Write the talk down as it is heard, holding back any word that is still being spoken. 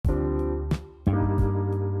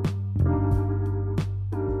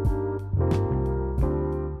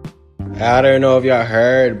I don't know if y'all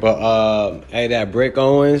heard, but hey, that Brick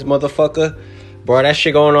Owens motherfucker, bro, that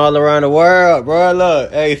shit going all around the world, bro.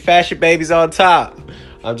 Look, hey, fashion babies on top.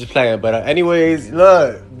 I'm just playing, but anyways,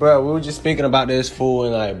 look, bro, we were just speaking about this fool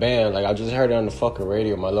and like, bam, like I just heard it on the fucking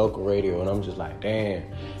radio, my local radio, and I'm just like, damn,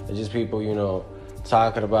 it's just people,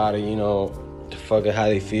 talking about it, fucking how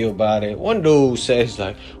they feel about it. One dude says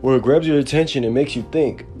like, well, it grabs your attention and makes you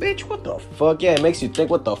think. Bitch, what the fuck? Yeah, it makes you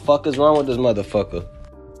think. What the fuck is wrong with this motherfucker?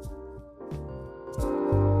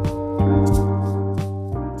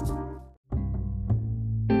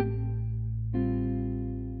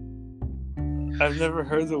 I've never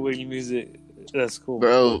heard the Wiggy music. That's cool,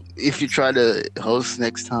 bro. If you try to host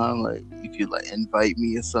next time, like if you like invite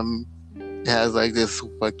me or something, it has like this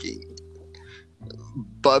fucking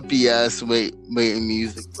bumpy ass waiting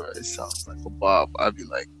music, bro. It sounds like a bop. I'd be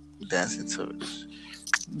like dancing to it.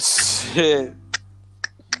 Shit.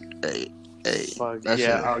 Hey. Fuck that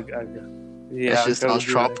yeah. That shit sounds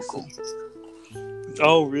tropical.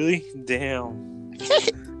 Oh really? Damn.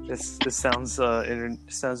 This sounds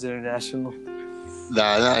sounds international.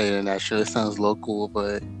 Nah, not international. It sounds local,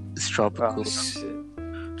 but it's tropical. Oh shit.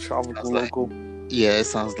 Tropical local. Yeah, it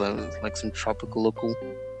sounds like some tropical local.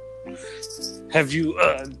 Have you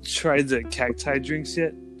tried the cacti drinks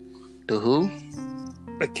yet? The who?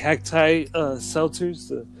 The cacti seltzers,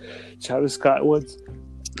 the Chowder Scott ones.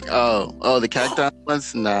 Oh, the cacti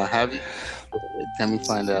ones? Nah, have you? Let me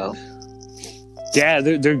find out. Yeah,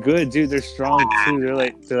 they're good, dude. They're strong too. They're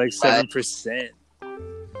like 7%.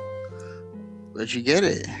 Where'd you get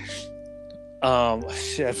it?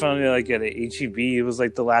 Shit, I found it like at a HEB. It was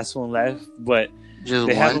like the last one left, but just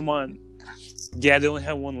they one? have them on. Yeah, they only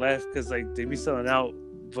have one left because like they be selling out.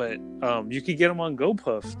 But you could get them on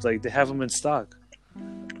GoPuff. Like they have them in stock.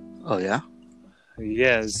 Oh yeah.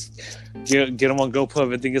 Yes, get them on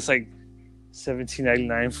GoPuff. I think it's like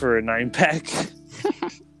 $17.99 for a 9-pack.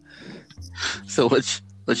 So what's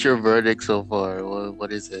your verdict so far?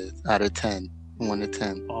 What is it out of 10? 1 to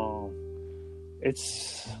 10.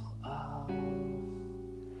 It's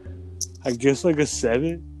I guess like a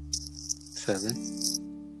 7. 7.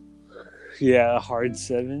 Yeah, a hard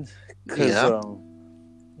 7.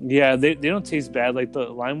 Yeah, they don't taste bad. Like the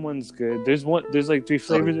lime one's good. There's like 3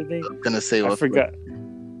 flavors. I think. I'm gonna say I forgot.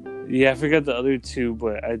 Yeah, I forgot the other 2,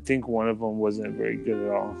 but I think one of them wasn't very good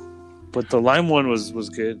at all. But the lime one was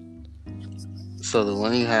good. So the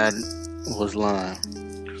one you had was lime.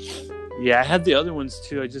 Yeah, I had the other ones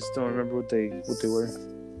too. I just don't remember what they were.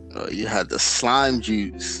 Oh, you had the slime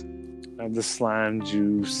juice. I had the slime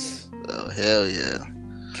juice. Oh hell yeah!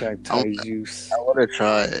 Cacti juice. I want to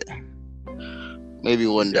try it. Maybe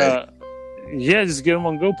one day. Yeah, just get them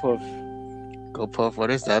on GoPuff. GoPuff,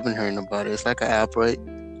 what is that? I've been hearing about it. It's like an app, right?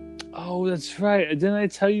 Oh, that's right. Didn't I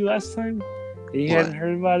tell you last time? You hadn't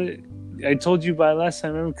heard about it? I told you about it last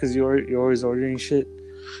time, remember? Because you're always ordering shit.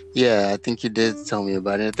 Yeah, I think you did tell me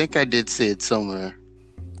about it. I think I did see it somewhere.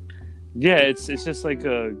 Yeah, it's just like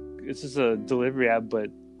a delivery app,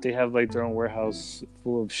 but they have like their own warehouse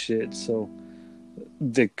full of shit, so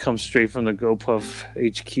they come straight from the GoPuff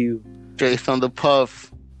HQ. Straight from the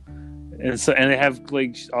puff. And they have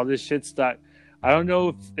like all this shit stock. I don't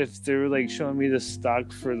know if they were like showing me the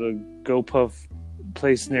stock for the GoPuff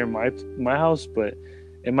place near my house, but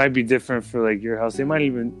it might be different for like your house. They might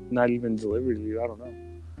not even deliver to you. I don't know.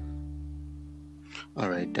 All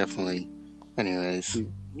right, definitely. Anyways,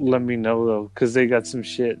 let me know though, because they got some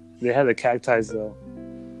shit. They had the cacti though.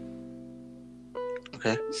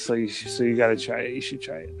 Okay. So you gotta try it. You should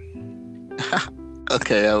try it.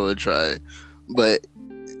 Okay, I will try it. But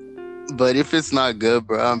if it's not good,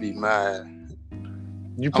 bro, I'll be mad.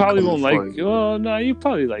 You probably won't like it. Oh no, you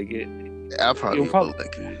probably like it. I probably won't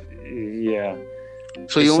like it. Yeah.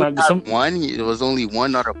 So you only had one? It was only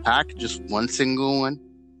one, not a pack? Just one single one?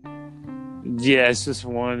 Yeah, it's just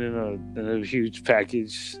one in a huge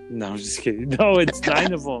package. No, I'm just kidding. No, it's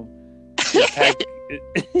 9 of them.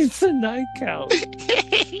 It's a 9 count. I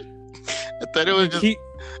thought it was just... I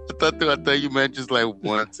thought you meant just like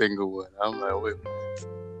one single one. I'm like, wait.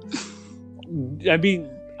 I mean,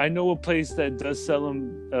 I know a place that does sell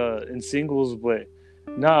them in singles, but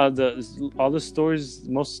all the stores,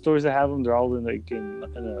 most stores that have them, they're all in a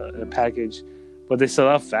package, but they sell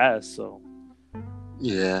out fast. So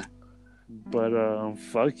yeah. But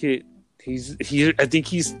fuck it. I think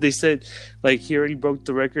they said like he already broke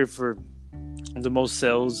the record for the most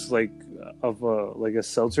sales like of like a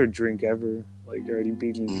seltzer drink ever. Like already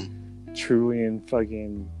beating Truly and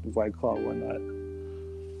fucking White Claw and whatnot.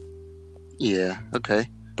 Yeah. Okay.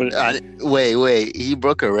 But wait. He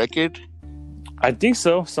broke a record? I think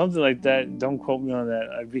so, something like that. Don't quote me on that.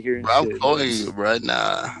 I'd be hearing Bro, I'm shit. quoting you, bro.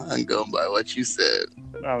 Nah, I'm going by what you said.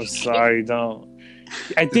 I'm sorry, don't.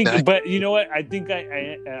 I think, but you know what? I think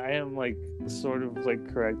I am like sort of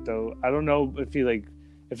like correct though. I don't know if he like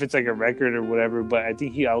if it's like a record or whatever, but I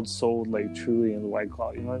think he outsold like Truly and the White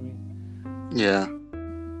Claw. You know what I mean? Yeah.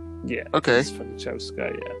 Yeah. Okay. He's fucking Travis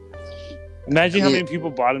Scott. Yeah. Imagine how many people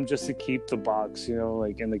bought him just to keep the box, you know,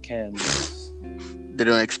 like in the can. They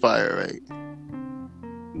don't expire, right?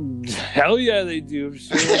 Hell yeah, they do. I'm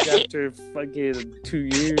sure like after fucking 2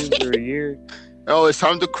 years or a year. Oh, it's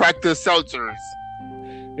time to crack the seltzers.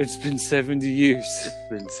 It's been 70 years. It's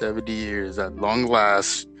been 70 years. At long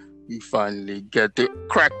last, you finally get to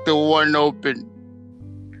crack the one open.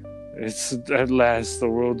 It's at last, the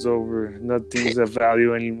world's over. Nothing's of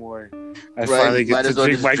value anymore. I Right, finally get might to as well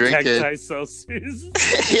drink just my drink it. cacti Celsius.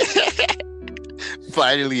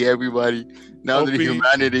 Finally, everybody. Now that Opening-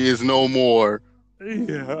 humanity is no more.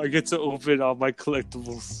 Yeah, I get to open all my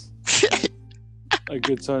collectibles. I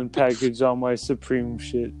get to unpackage all my Supreme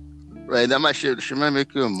shit. Right, that might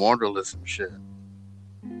make you immortal or some shit.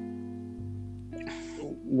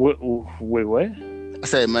 Wait, what? I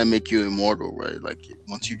said it might make you immortal, right? Like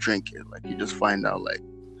once you drink it, like you just find out like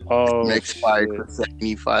Oh, it expired shit. for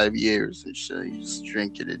 75 years and shit. You just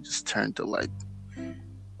drink it, it just turned to like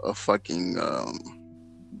a fucking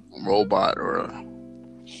robot or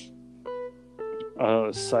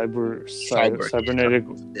a cybernetic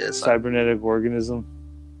cybernetic organism.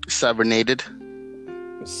 Cybernated,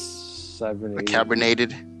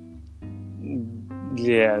 Cybernated.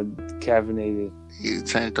 Yeah, caffeinated. you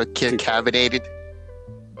turn to cavitated,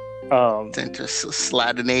 turn to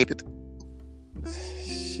slatinated.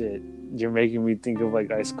 Shit, you're making me think of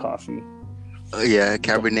like iced coffee. Yeah, Don't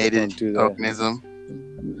carbonated do that. organism.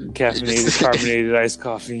 Caffeinated, carbonated iced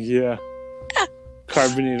coffee. Yeah,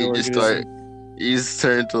 carbonated You just organism. You just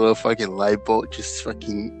turn into a fucking light bulb, just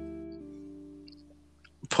fucking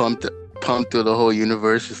pumped through the whole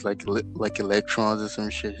universe, just like electrons or some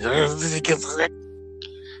shit.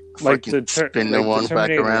 Like Fucking spin the like one the back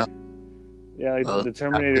Terminator. around. Yeah, like Oh, the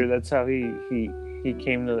Terminator. That's how he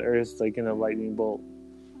came to the Earth like in a lightning bolt.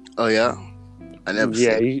 Oh yeah, I never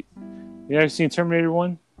Yeah, seen. you ever seen Terminator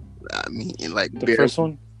 1? I mean, like The first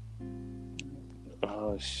one?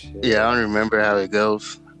 Oh shit. Yeah, I don't remember how it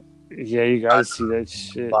goes. Yeah, you gotta see that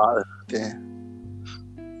shit. Yeah.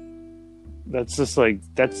 That's just like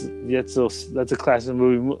that's a classic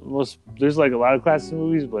movie. There's like a lot of classic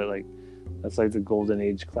movies, but like that's like the golden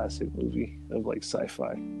age classic movie of like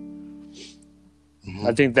sci-fi. Mhm.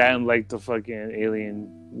 I think that and like the fucking Alien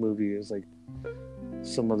movie is like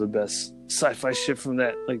some of the best sci-fi shit from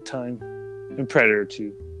that like time. And Predator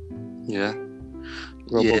too. Yeah.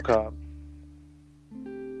 RoboCop.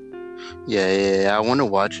 Yeah. I want to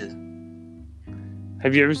watch it.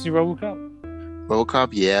 Have you ever seen RoboCop? RoboCop,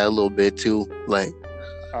 yeah, a little bit too. Like,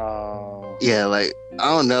 yeah, like I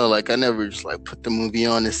don't know, like I never just like put the movie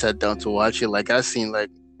on and sat down to watch it. Like I seen like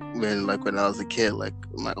when I was a kid, like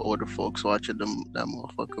my older folks watching that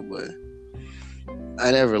motherfucker, but I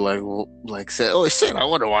never like said, oh shit, I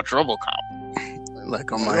want to watch RoboCop.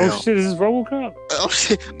 Like on my own. Shit, this is RoboCop. Oh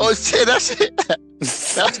shit, that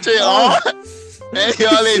shit on. And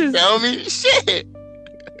y'all didn't tell me shit.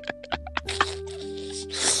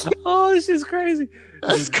 Oh, this is crazy.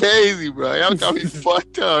 That's crazy, bro. Y'all got me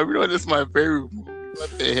fucked up. You know, this is my favorite movie. What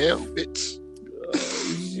the hell, bitch? Oh,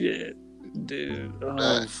 shit. Dude.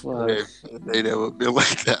 Oh, fuck. They never been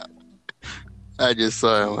like that. I just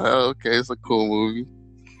saw him. Oh, okay, it's a cool movie.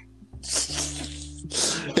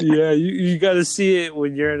 Yeah, you got to see it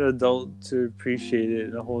when you're an adult to appreciate it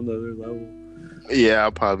in a whole nother level. Yeah, I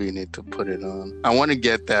probably need to put it on. I want to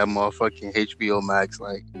get that motherfucking HBO Max,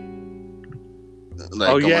 like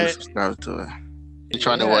Oh, I yeah. want to subscribe to it. I'm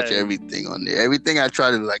trying to watch everything on there. Everything I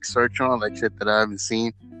try to like search on, like shit that I haven't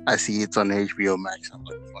seen, I see it's on HBO Max. I'm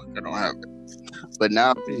like, fuck, I don't have it. But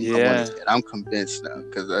now, Yeah. I'm convinced now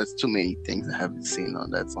because there's too many things I haven't seen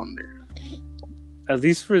that's on there. At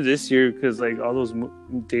least for this year, because like all those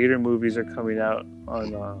theater movies are coming out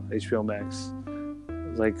on HBO Max.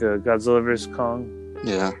 Like Godzilla vs. Kong.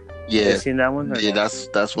 Yeah. Have you seen that one? Yeah,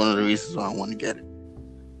 that's one of the reasons why I want to get it.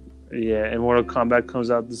 Yeah, and Mortal Kombat comes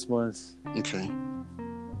out this month. Okay.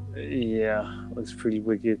 Yeah, looks pretty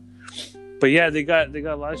wicked. But yeah, they got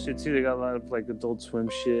a lot of shit too. They got a lot of like Adult Swim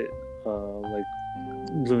shit, like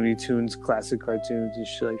Looney Tunes, classic cartoons and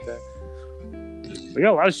shit like that. They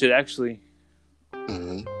got a lot of shit actually.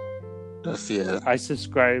 Mm-hmm. I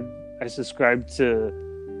subscribed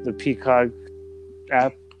to the Peacock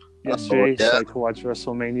app yesterday so I could watch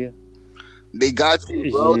WrestleMania. They got you,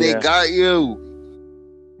 bro. Yeah. They got you.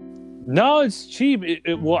 No, it's cheap.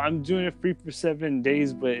 Well, I'm doing it free for 7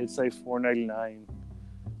 days, but it's like $4.99.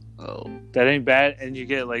 Oh, That ain't bad, and you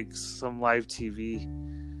get like some live TV.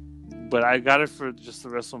 But I got it for just the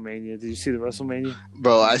WrestleMania. Did you see the WrestleMania?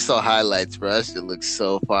 bro, I saw highlights, bro. That shit looks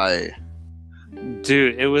so fire.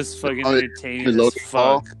 Dude, it was fucking entertaining as Logan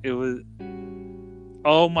Paul? fuck. It was.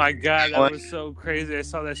 Oh my god, that was so crazy! I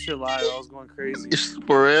saw that shit live. I was going crazy.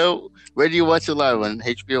 For real? Where do you watch it live? On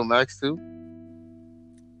HBO Max too?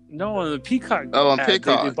 No, on the Peacock. Oh, on app.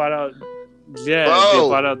 Peacock. They bought out. Yeah, Bro. they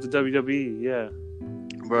bought out the WWE. Yeah.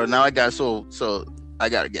 Bro, now I got so I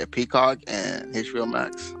gotta get Peacock and HBO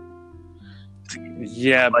Max.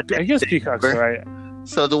 Yeah, but I guess Peacock's right.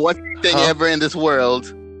 So the one thing ever in this world,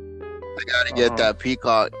 I gotta get that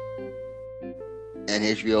Peacock and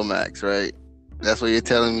HBO Max, right? That's what you're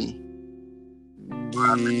telling me.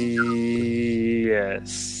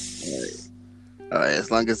 Yes. All right, as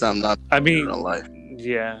long as I'm not. I mean, in life.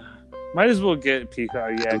 yeah, might as well get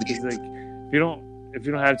Peacock. Yeah, because like if you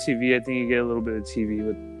don't have TV, I think you get a little bit of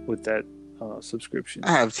TV with that subscription.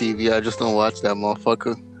 I have TV. I just don't watch that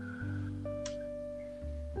motherfucker.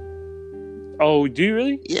 Oh, do you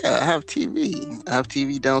really? Yeah, I have TV. I have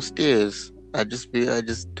TV downstairs. I just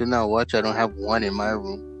do not watch. I don't have one in my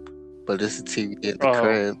room, but it's a TV at the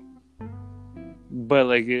crib. But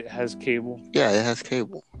like it has cable. Yeah, it has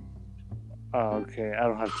cable. Oh, okay. I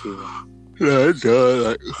don't have cable. Yeah, it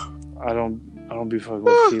does. I don't be fucking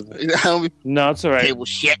with cable. No, it's alright. Cable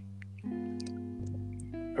shit.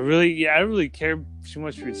 I really care too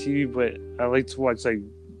much for TV, but I like to watch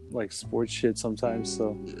like sports shit sometimes.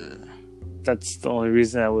 So yeah. That's the only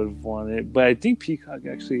reason I would want it. But I think Peacock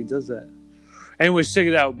actually does that. Anyways, check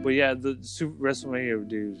it out. But yeah, the Super WrestleMania,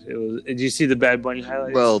 dude. It was. Did you see the Bad Bunny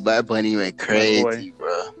highlights? Bro, Bad Bunny went crazy,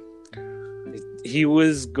 bro. He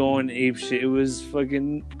was going ape shit. It was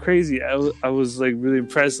fucking crazy. I was like really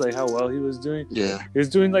impressed, like how well he was doing. Yeah, he was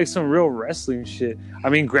doing like some real wrestling shit. I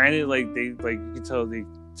mean, granted, like you could tell they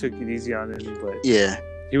took it easy on him, but yeah,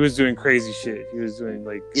 he was doing crazy shit. He was doing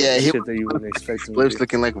like shit that you wouldn't expect him to do. He was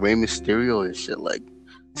looking like Rey Mysterio and shit, like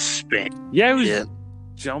spin. Yeah, he was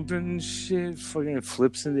jumping and shit, fucking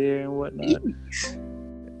flips in the air and whatnot.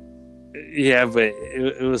 Yeah, but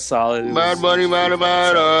it was solid. Bad Bunny.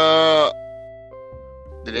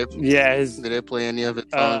 Did they play any of his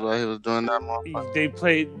songs while he was doing that?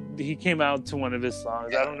 He came out to one of his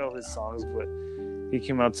songs. I don't know his songs, but he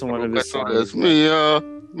came out to one of his songs. No,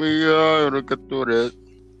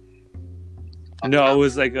 it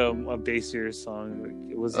was like a bassier song. Like,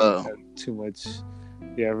 it wasn't too much.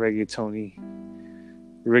 Yeah, reggaetoni.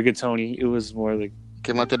 It was more like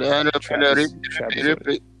came out to the end of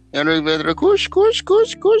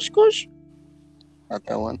not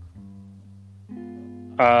that one.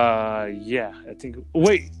 Yeah, I think.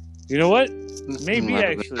 Wait, you know what? Maybe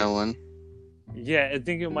actually that one. Yeah, I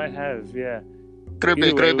think it might have. Yeah.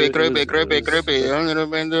 Creepy.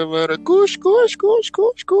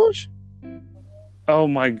 Oh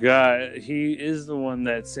my god, he is the one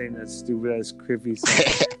that sang that stupid ass creepy song.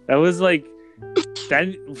 That was like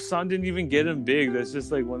that song didn't even get him big. That's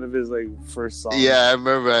just like one of his like first songs. Yeah, I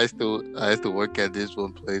remember I used to work at this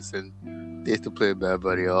one place and they used to play Bad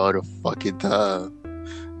Bunny all the fucking time.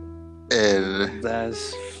 And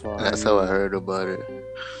that's funny. That's how I heard about it.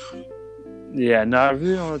 Yeah, no, I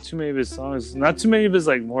really don't know too many of his songs. Not too many of his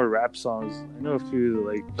like more rap songs. I know a few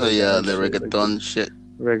like. Oh yeah, the reggaeton shit.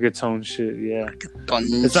 Reggaeton shit, yeah.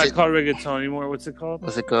 Reggaeton it's not called reggaeton anymore. What's it called?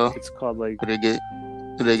 What's it called? It's called like reggae.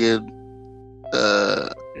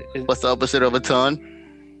 What's the opposite of a ton?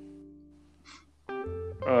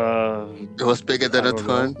 What's bigger than a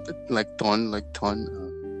ton? Know. Like ton.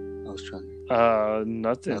 I was trying.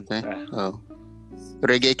 Nothing. Oh.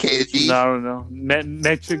 Reggae kg? No, I don't know.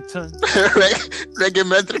 Metric ton? Reggae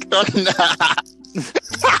metric ton?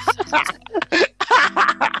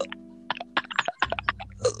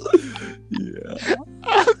 Yeah.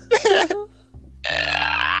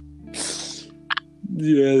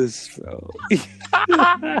 Yes, bro.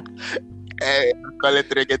 Hey, call it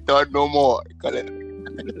reggaeton no more. Call it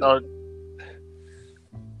reggaeton.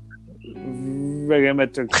 Reggae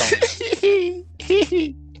metric ton.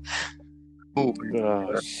 Oh,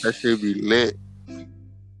 that should be lit.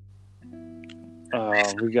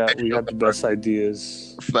 We got the best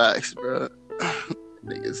ideas. Facts, bro.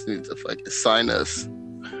 Niggas need to fucking sign us.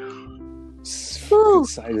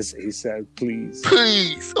 Sign us ASAP, please.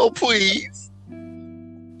 Please, oh please.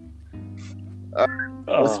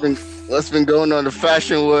 What's been going on in the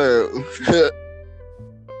fashion world?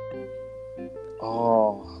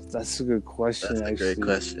 Oh, that's a good question. That's a actually. great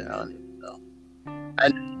question. I don't even know.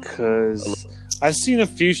 Because I've seen a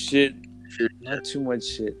few shit, not too much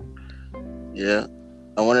shit. Yeah.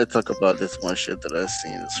 I want to talk about this one shit that I've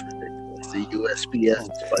seen. It's ridiculous. The USPS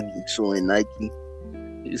is fucking suing Nike.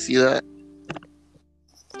 You see that?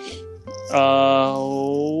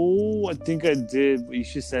 I think I did, but you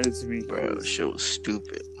should send it to me. Bro, the shit was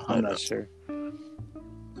stupid. I'm not sure.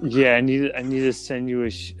 Yeah, I need to send you a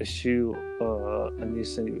shoe. I need to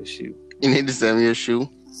send you a shoe. You need to send me a shoe?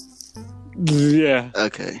 Yeah.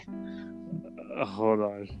 Okay. Hold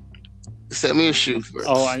on. Send me a shoe first.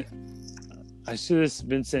 Oh, I should have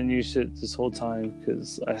been sending you shit this whole time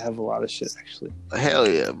because I have a lot of shit actually. Hell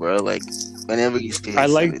yeah, bro! Like whenever you see it,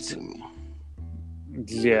 send it to me.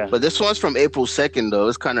 Yeah. But this one's from April 2nd though.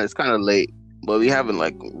 It's kind of late, but we haven't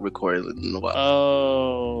like recorded it in a while.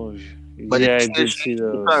 Oh. But yeah, I did see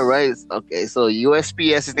those. All right. Okay, so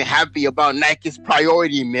USPS isn't happy about Nike's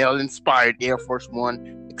Priority Mail-inspired Air Force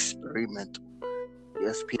One experimental.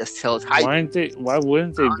 USPS tells Hype. Why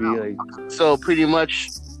wouldn't they be like? So pretty much,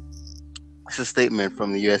 it's a statement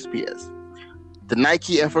from the USPS. The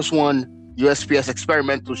Nike Air Force One USPS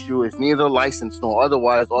experimental shoe is neither licensed nor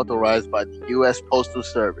otherwise authorized by the U.S. Postal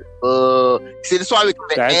Service. See, that's why we got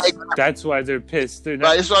the egg. That's why they're pissed. They're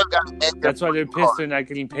not, right, that's why they're pissed. They're not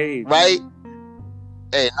getting paid. Right?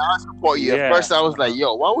 Hey, now I support you. Yeah. At first, I was like,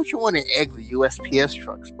 yo, why would you want to egg the USPS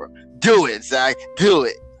trucks, bro? Do it, Zach. Do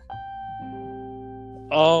it.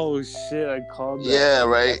 Oh, shit. I called that. Yeah,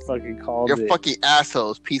 right. I fucking called You're it. fucking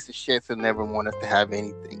assholes, piece of shit, and never want us to have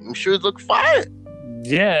anything. Them shoes look fire.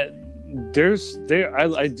 Yeah. I do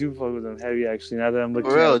fuck with them heavy, actually, now that I'm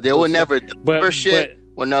looking For real, at they will never deliver shit.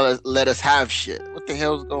 Will never let us have shit. What the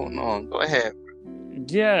hell's going on? Go ahead.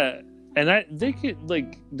 Yeah. And they could,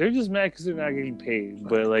 like, they're just mad because they're not getting paid.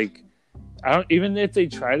 But, like, even if they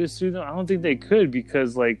try to sue them, I don't think they could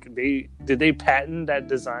because, like, did they patent that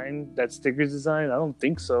design, that stickers design? I don't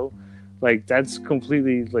think so. Like, that's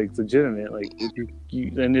completely, like, legitimate. Like,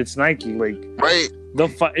 and it's Nike. Like, right. They'll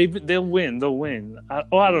win. They'll win.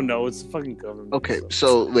 I don't know. It's the fucking government. Okay,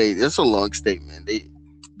 so wait, it's a long statement.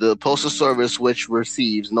 The Postal Service, which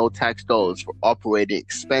receives no tax dollars for operating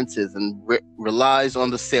expenses and relies on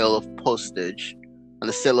the sale of postage.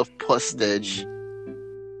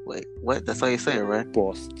 Wait, what? That's how you say it, right?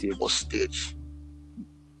 Postage. Postage?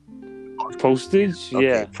 Okay.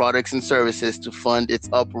 Yeah. Products and services to fund its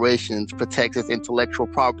operations, protect its intellectual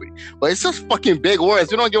property. But it's just fucking big words.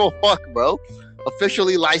 We don't give a fuck, bro.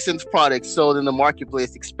 Officially licensed products sold in the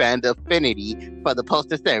marketplace expand the affinity for the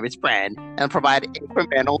Postal Service brand and provide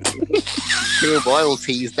incremental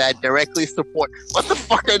royalties that directly support. What the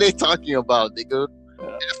fuck are they talking about, nigga?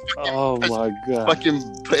 Oh my god! Fucking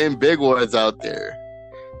putting big words out there.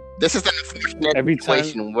 This is an unfortunate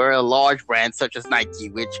situation where a large brand such as Nike,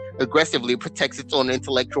 which aggressively protects its own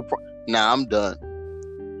intellectual property. Nah, I'm done.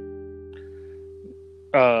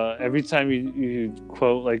 Every time you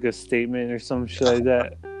quote like a statement or some shit like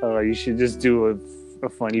that, you should just do a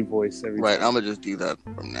funny voice every time. I'm gonna just do that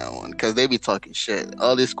from now on because they be talking shit.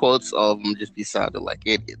 All these quotes, all of them just be sounding like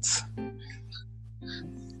idiots.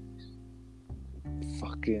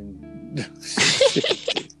 Fucking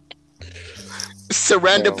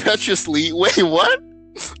serendipitously. Wait, what?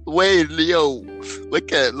 Wait, yo,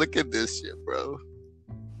 look at this shit, bro.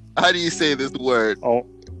 How do you say this word? Oh.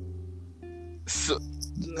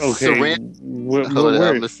 Okay. Hold on,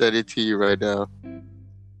 I'm gonna send it to you right now.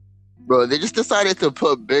 Bro, they just decided to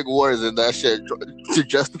put big words in that shit to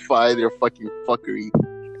justify their fucking fuckery.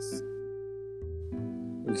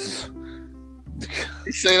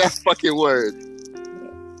 They say that fucking word.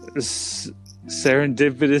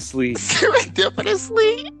 Serendipitously.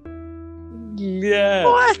 Serendipitously? Yeah.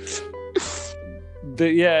 What?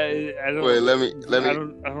 I don't. Wait, let me. I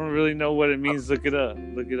don't really know what it means. Look it up.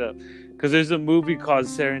 Because there's a movie called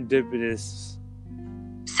Serendipitous.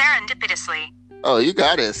 Serendipitously. Oh, you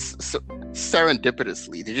got it.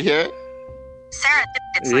 Serendipitously. Did you hear it?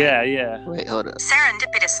 Serendipitously. Yeah. Wait, hold up.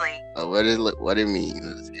 Serendipitously. Oh, what it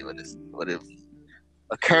means? What it means?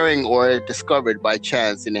 Occurring or discovered by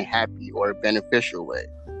chance in a happy or beneficial way.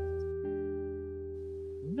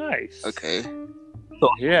 Nice. Okay.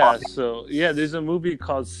 So there's a movie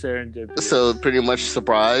called Serendipitous. So pretty much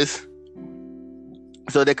surprise.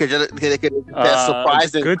 So they could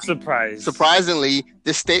surprisingly, good surprise. Surprisingly,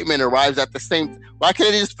 this statement arrives at the same. Why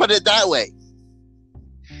can't they just put it that way?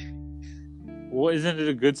 Well, isn't it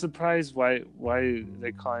a good surprise? Why are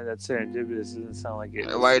they calling that serendipitous? Doesn't sound like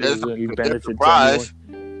it. Right, that's a good surprise,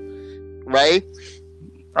 right?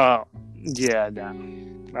 Oh, yeah, no.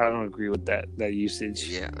 I don't agree with that usage.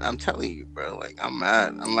 Yeah, I'm telling you, bro. Like, I'm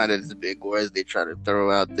mad. I'm mad at the big words they try to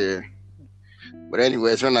throw out there. But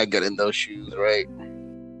anyways, we're not getting those shoes, right?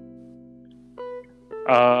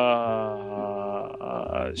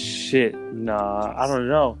 Shit. Nah, I don't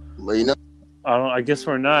know. But you know, I guess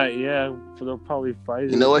we're not. Yeah, but they'll probably fight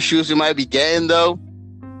it. you know what shoes we might be getting though?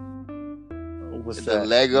 What's The that?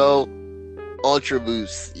 Lego Ultra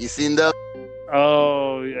Boost. You seen those?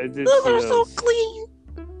 Oh, I did. Those see are so those. clean.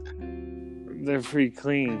 They're pretty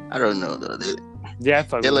clean. I don't know though. Yeah, I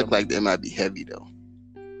fuck They with look them. like they might be heavy though.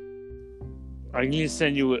 I need to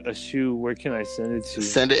send you a shoe. Where can I send it to?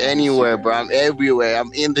 Send it anywhere, bro. I'm everywhere.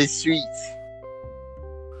 I'm in the streets.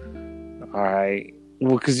 All right.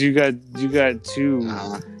 Well, because you got two.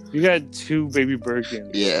 Uh-huh. You got two baby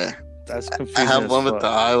Birkins. Yeah. That's confusing. I have as one with fuck. the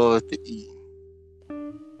I, one with the E.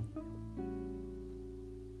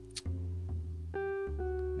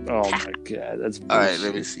 Oh my god, that's bullshit. All right,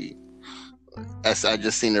 let me see. I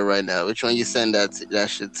just seen it right now. Which one you send that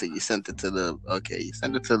shit to? You sent it to the you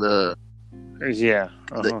sent it to the Yeah.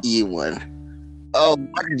 the E one. Oh,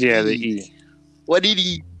 Yeah, the E. what did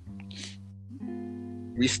he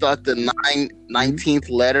restart the 19th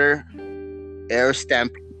letter air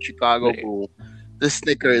stamp Chicago The- Bull? This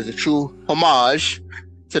sticker is a true homage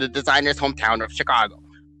to the designer's hometown of Chicago.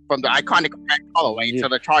 From the iconic red colorway to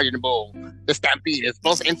the charging bull, the Stampede is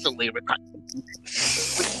most instantly which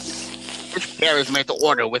pair is made to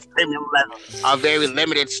order with premium leather. Our very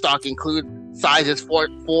limited stock includes sizes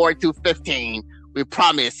 4 to 15. We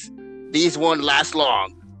promise these won't last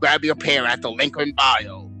long. Grab your pair at the link in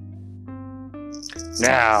bio.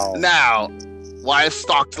 Now. Now, why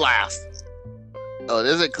stocks last? Oh,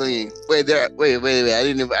 this is clean. Wait. I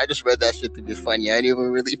just read that shit to be funny. I didn't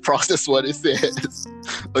even really process what it says.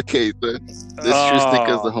 Okay, this true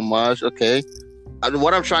sticker is the homage. Okay.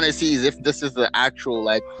 What I'm trying to see is if this is the actual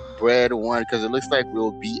like bread one, because it looks like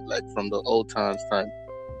real beat like from the old times time.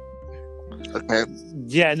 Okay.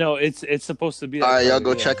 Yeah, no, it's supposed to be. All right, y'all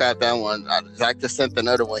color, go check out that one. Zach just sent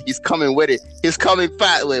another one. He's coming with it. He's coming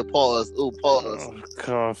fat with pause. Ooh, pause. Oh,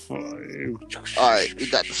 God. All right, we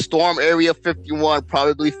got the Storm Area 51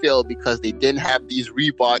 probably failed because they didn't have these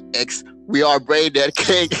Reebok X We Are Brain Dead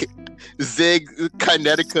King Zig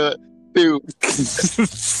Kinetica 2.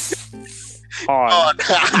 Oh,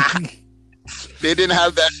 they didn't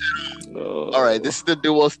have that shit. All right, this is the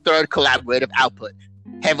duo's third collaborative output,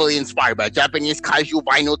 heavily inspired by Japanese kaiju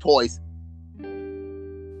vinyl toys.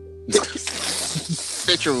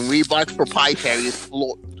 Featuring Reebok's proprietary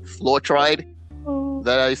Floortride. Is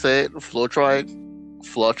that how you say it? Floortride.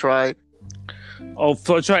 Oh,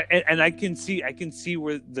 Floortride, and I can see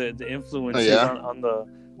where the influence is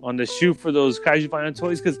on the shoe for those kaiju vinyl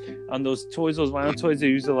toys, because on those vinyl toys, they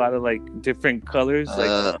use a lot of like different colors,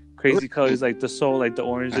 like crazy colors, like the soul, like the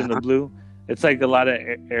orange and the blue. It's like a lot of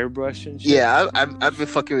airbrush and shit. Yeah, I've been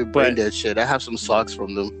fucking with Brain Dead shit. I have some socks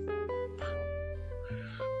from them.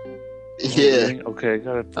 Yeah. Okay, I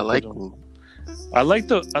gotta. I like them. I like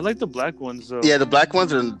the black ones though. Yeah, the black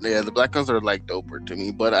ones are like doper to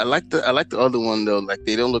me. But I like the other one though. Like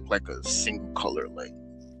they don't look like a single color. Like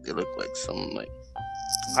they look like some like.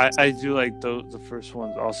 I do like the first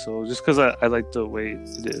ones also, just because I like the way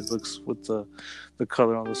it looks with the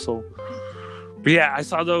color on the sole. But yeah, I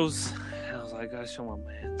saw those. And I was like, I gotta show my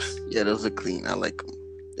man. Yeah, those are clean. I like them.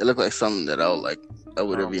 They look like something that I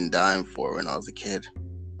would have been dying for when I was a kid.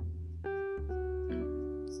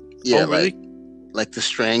 Yeah, really? like the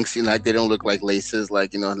strings, you know, like they don't look like laces,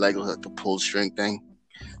 like, you know, like the pull string thing.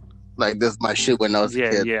 Like this my shit when I was a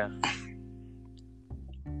kid. Yeah.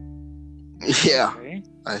 Yeah. Okay.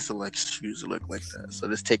 I used to like shoes that look like that. So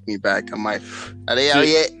this take me back. Are they out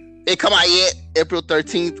yet? It come out yet? April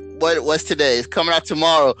 13th. What's today? It's coming out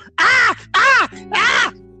tomorrow. Ah!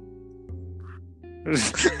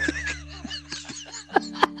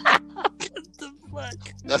 What the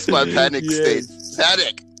fuck? That's my panic state.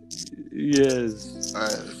 Panic. Yes. All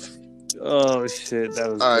right. Oh shit,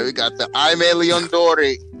 that was. All right, we got the I'm a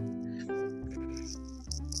Leondori.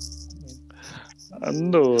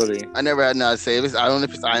 Andori. I never had not say this. I don't know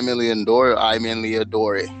if it's I'm a Leondori or I'm a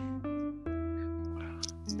Leondori.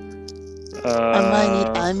 I might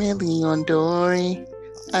need I'm a Leondori.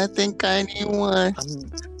 I think I need one.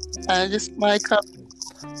 I just might come.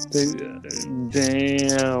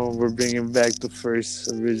 Damn, we're bringing back the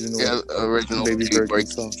first original Baby Birkin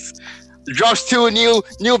song. Drops 2 new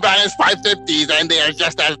Balance 550s, and they are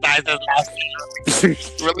just as nice as last year.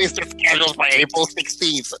 Released the schedule for April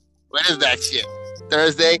 16th. When is that shit?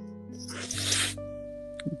 Thursday?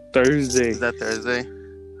 Thursday. Is that Thursday?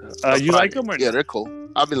 You like them or Yeah, not? they're cool.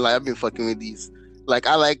 I've been fucking with these. Like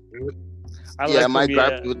I like my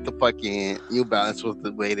gripe with the fucking New Balance was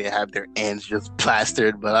the way they have their ends just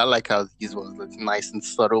plastered, but I like how these ones look nice and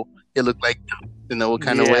subtle. They look like, you know, what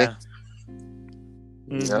kind of way.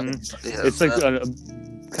 Mm-hmm. Yeah, It's like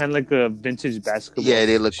kind of like a vintage basketball. Yeah,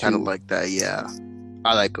 they look kind of shoe. like that. Yeah,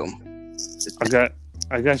 I like them.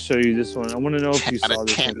 I got to show you this one. I want to know if you Out of saw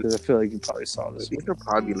this 10. one because I feel like you probably saw this These one. are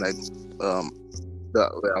probably like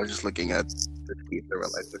I was just looking at the tweets. They were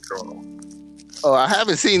like the girl. Oh, I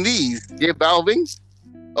haven't seen these. J Balvin.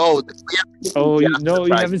 Oh, yeah. Oh, Yeah,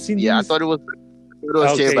 you haven't seen these? Yeah, I thought it was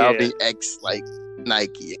J Okay, Balvin X like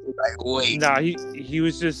Nike. Like, wait. Nah, he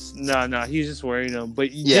was just he was just wearing them.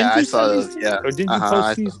 But Yeah, didn't I you saw send those. these to me? Yeah. Or didn't you Uh-huh,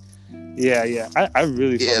 I post these? Yeah. I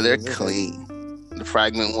really Yeah, saw they're them. clean. The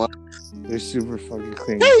fragment one. They're super fucking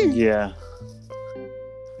clean. Yeah.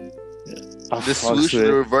 The swoosh,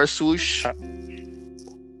 the reverse swoosh.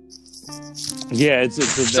 Yeah, it's the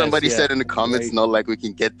best, Somebody yeah. said in the comments, Like- no, like we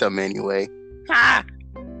can get them anyway.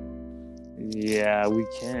 Yeah, we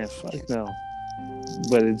can. Fuck no.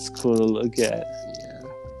 But it's cool to look at. Yeah.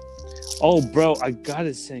 Oh, bro, I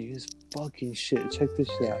gotta send you this fucking shit. Check this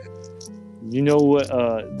shit out. You know what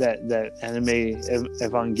that anime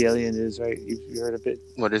Evangelion is, right? You've heard of it?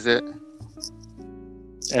 What is it?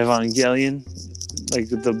 Evangelion, like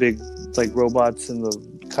the big like robots and the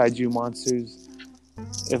kaiju monsters.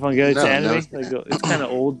 Evangelion, it's No, an never anime. seen Like it's kind of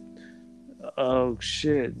old. Oh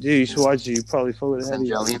shit, dude! You should watch it. You probably fuck with it.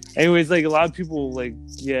 Evangelion? Anyways, like a lot of people, like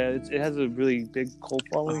it has a really big cult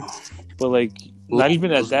following, but like not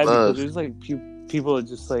even at that because there's like people are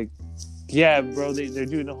just like, yeah, bro, they're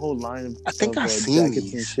doing a whole line of I think I've seen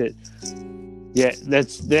jackets these. and shit. Yeah,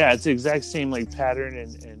 it's the exact same like pattern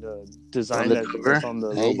and design On the that's cover? on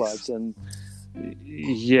the Nice. robots and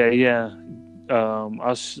yeah.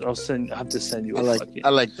 I'll send. I have to send you. I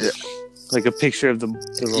like the like a picture of the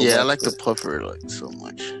robots. yeah, I like the puffer like so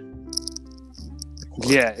much.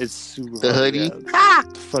 Yeah, it's super. The hard, hoodie? yeah.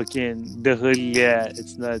 Fucking the hoodie. Yeah,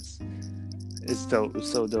 it's nuts. It's dope. It's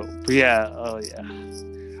so dope. But yeah. Oh yeah.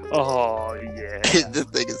 Oh yeah. This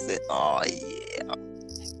nigga said, "Oh yeah."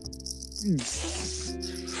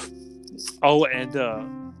 Oh, and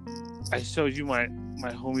I showed you my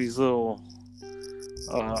homie's little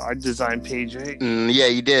art design page, right? Yeah,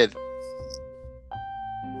 you did.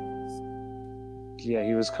 Yeah,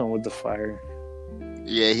 he was coming with the fire.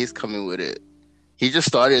 Yeah, he's coming with it. He just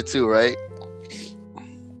started too, right?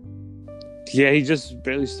 Yeah, he just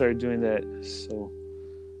barely started doing that, so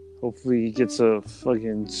hopefully he gets a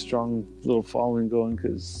fucking strong little following going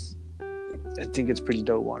because I think it's pretty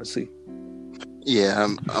dope, honestly. Yeah,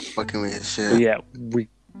 I'm fucking with his shit. But yeah,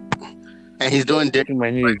 And he's doing we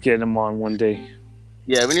might need to get him on one day.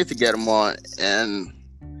 Yeah, we need to get him on, and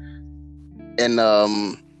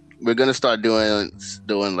we're gonna start doing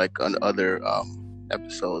like on other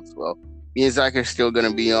episodes. Well, me and Zach are still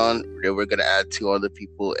gonna be on. We're gonna add 2 other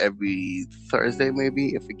people every Thursday,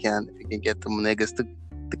 maybe if we can get them niggas to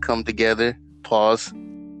come together. Pause.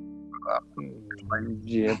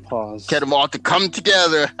 Yeah, pause. Get them all to come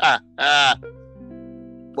together.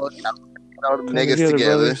 Well, all the Come niggas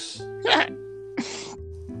together. brothers.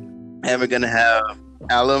 And we're gonna have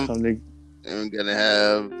Alum. Come to- And we're gonna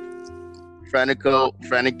have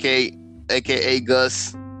Franicate, aka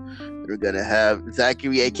Gus. We're gonna have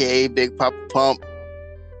Zachary, aka Big Papa Pump.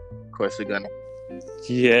 Of course, we're gonna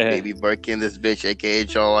yeah. Baby Birkin, this bitch, aka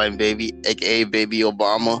Jawline Baby, aka Baby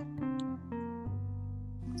Obama.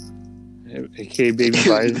 AKA Baby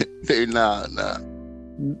Biden. nah. Nah.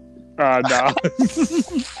 Nah.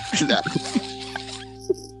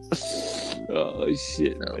 Oh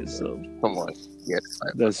shit, No, myself. Come on. Yeah,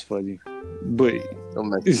 That's funny. But don't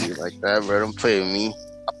make me like that, bro. Don't play with me.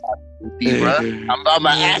 Bro. I'm about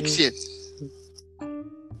my action.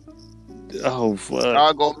 oh fuck.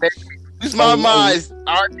 I'm gonna make me lose my mind.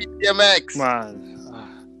 RPDMX. Man.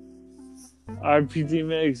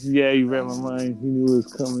 RPDMX, yeah, you read my mind. You knew it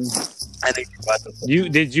was coming. I think you're about to.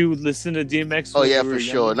 Did you listen to DMX? Oh when yeah, you were for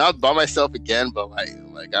young? sure. Not by myself again, but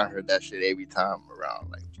like I heard that shit every time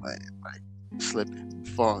around, like playing, like slipping,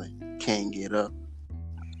 falling, can't get up,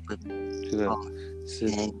 Get up.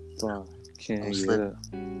 Sit can't, down. Can't I'm get slipping.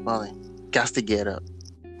 up. falling, got to get up.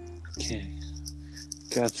 Can't.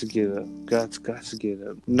 Got to get up. Got to get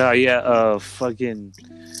up. No, yeah, fucking.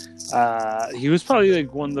 He was probably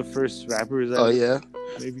like one of the first rappers. Oh yeah,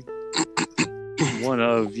 Maybe. One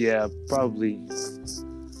of, yeah, probably.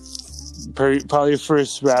 Probably the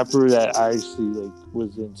first rapper that I actually like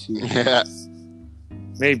was into. yeah.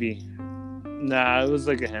 Maybe. Nah, it was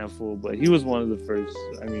like a handful, but he was one of the first.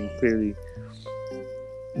 I mean, clearly.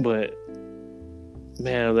 But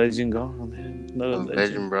man, a legend gone, man. Another legend.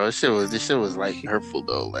 Legend, bro. This shit was like hurtful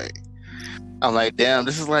though. Like I'm like, damn,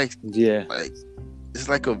 this is like Yeah. it's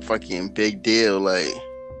like a fucking big deal. Like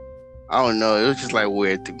I don't know, it was just like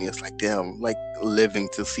weird to me. It's like, damn, like living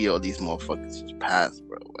to see all these motherfuckers just pass,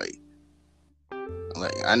 bro. Like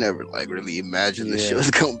Like I never like really imagined the Yeah. shit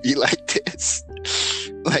was gonna be like this.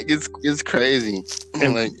 Like it's crazy.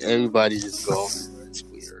 And- Like everybody's just going. It's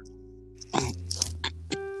weird.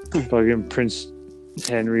 Fucking Prince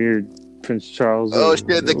Henry or Prince Charles. Oh or-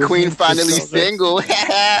 shit! The what's Queen his name? Prince finally Charles, single.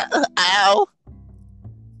 Ow!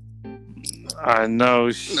 I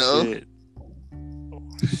know shit.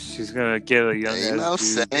 She's gonna get a young You know what I'm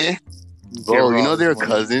ass dude. saying? Give Bro, her you all know his they're money.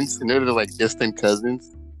 cousins. You know they're like distant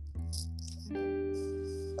cousins.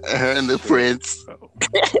 Her and the Shit. prince.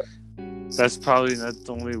 That's probably not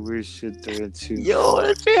the only weird shit they're into. Yo,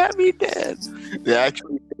 that shit had me dead. They're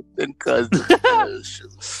actually distant cousins. That shit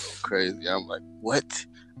was so crazy. I'm like, what?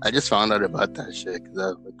 I just found out about that shit because I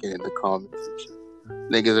was looking in the comments and shit.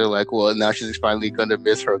 Niggas are like, well, now she's finally gonna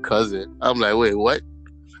miss her cousin. I'm like, wait, what?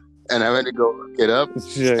 And I went to go look it up,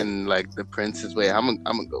 Yeah. and like the prince is, wait, I'm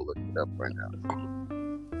gonna go look it up right now.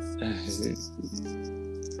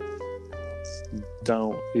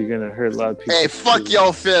 Don't. You're gonna hurt a lot of people. Hey, fuck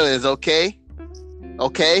your feelings, okay?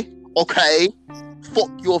 Okay? Okay?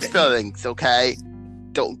 Fuck your feelings, okay?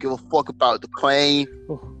 Don't give a fuck about the queen.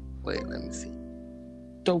 Wait, let me see.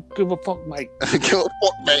 Don't give a fuck, mate. Give a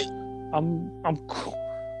fuck, mate.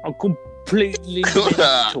 I'm completely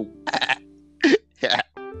mental. Yeah.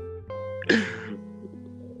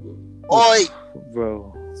 Oi!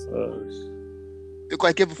 Bro. Look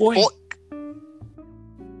like give a Oi. fuck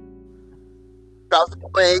about the I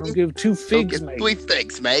don't queen. give two Don't figs, give mate. 3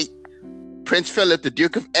 figs, mate. Prince Philip, the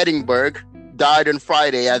Duke of Edinburgh, died on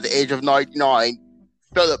Friday at the age of 99.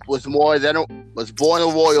 Philip was born a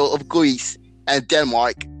royal of Greece and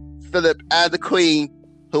Denmark. Philip and the Queen,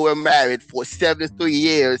 who were married for 73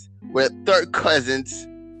 years, were third cousins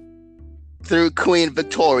through Queen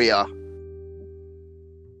Victoria.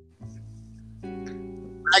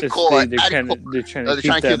 They're Court. trying to They're keep trying to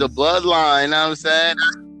keep that. the bloodline, you know what I'm saying?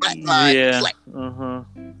 Bloodline. Yeah. Like, Uh-huh.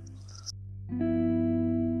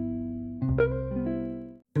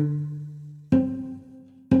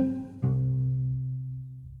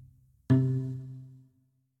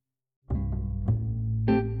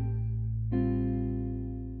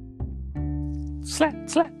 Slap,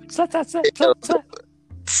 slap, slap, slap, slap, slap, slap.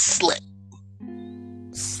 slit.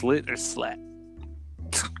 Slit or slap?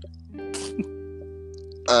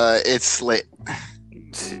 It's slit.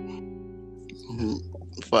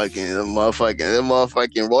 Fucking the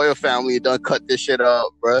motherfucking royal family done cut this shit up,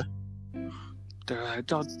 bruh. They're like,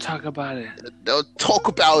 don't talk about it. Don't talk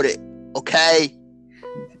about it, okay?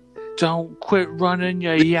 Don't quit running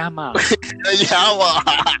your yama.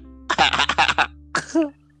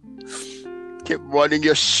 Keep running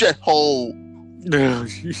your shithole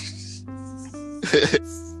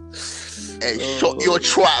and shut your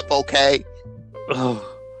trap, okay? Oh.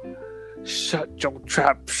 Shut your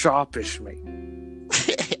trap sharpish, mate.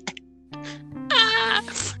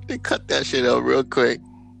 They cut that shit up real quick.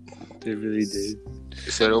 They really did.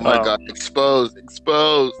 They said, "Oh my god, exposed."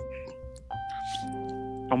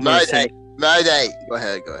 I'm gonna Mayday. Go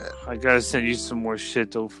ahead. I gotta send you some more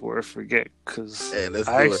shit though before I forget, because Hey, let's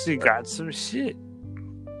I do actually it. got some shit.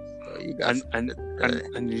 Oh, you got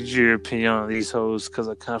I need your opinion on these hoes, because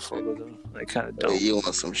I kind of fuck with them. I kind of Hey, don't. you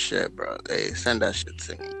want some shit, bro? Hey, send that shit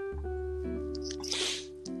to me.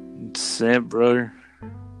 Sent, brother.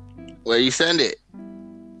 Where you send it?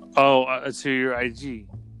 Oh, to your IG.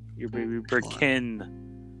 Your baby Birkin.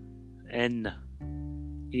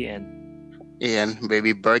 N-E-N. Ian,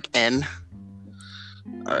 baby Burke N.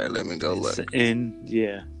 All right, let me go look. It's N,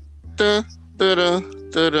 yeah. Da, da, da,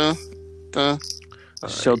 da, da, da.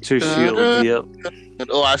 Shelter Da, Shield, da. yep.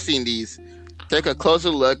 Oh, I've seen these. Take a closer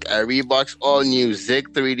look at Reebok's all new Zig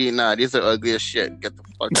 3D. Nah, these are ugly as shit. Get the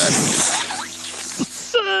fuck out of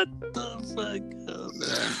Shut the fuck up.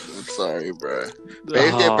 here. I'm sorry, bro.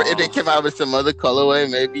 Maybe if they came out with some other colorway,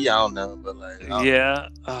 maybe, I don't know. But like, I don't Yeah.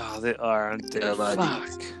 Oh, they are, aren't they? Yeah, about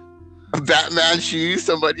Fuck. Batman shoes,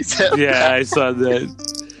 somebody said. Yeah, I saw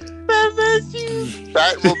that. Batman shoes.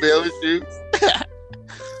 Batmobile shoes.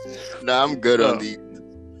 Nah, I'm good on these.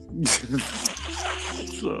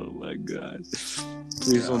 Oh my god.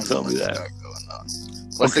 Please don't tell me that.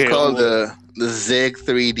 What's Okay, it called? well- The Zig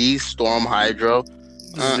 3D Storm Hydro.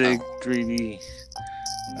 Zig 3D.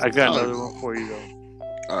 I got Oh. another one for you though.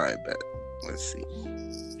 All right, bet. Let's see.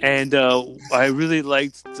 And I really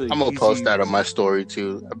liked the I'm gonna Yeezy- post that on my story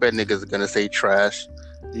too. I bet niggas are gonna say trash.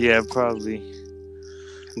 Yeah, probably.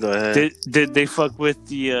 Go ahead. Did they fuck with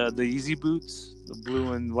the Yeezy boots? The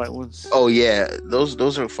blue and white ones? Oh yeah, those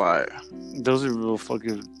are fire. Those are real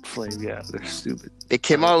fucking flame. Yeah, they're stupid. They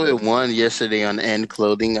came out with one yesterday on End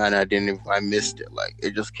Clothing, and I missed it. Like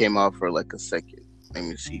it just came out for like a second. Let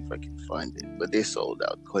me see if I can find it. But they sold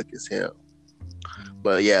out quick as hell.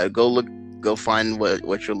 But yeah, go find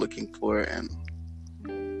what you're looking for and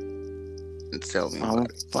tell me I'm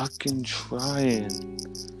about it. fucking trying.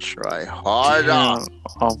 Try harder. Damn,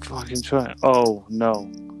 I'm fucking trying. Oh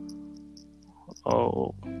no.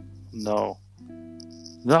 Oh no.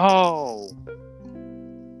 No.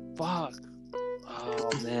 Fuck. Oh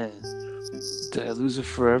man. Did I lose it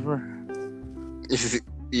forever?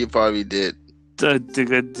 You probably did. I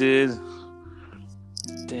think I did.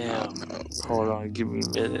 Damn. Oh, no. Hold on, give me a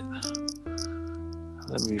minute.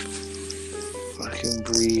 Let me fucking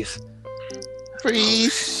breathe.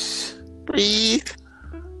 Breathe. Breathe.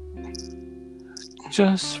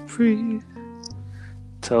 Just breathe.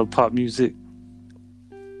 Telepop music.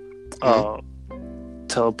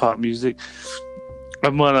 Telepop music.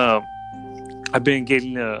 I've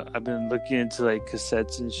been looking into like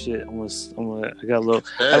cassettes and shit. I got a little.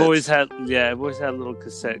 I've always had a little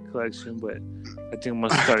cassette collection, but I think I'm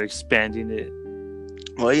gonna start expanding it.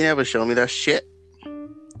 Well, you never showed me that shit.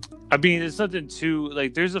 I mean, it's nothing too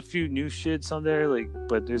like. There's a few new shits on there, like,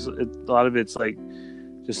 but a lot of it's like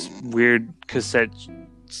just weird cassettes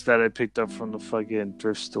that I picked up from the fucking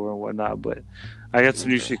thrift store and whatnot. But I got some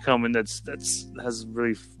new shit coming that's has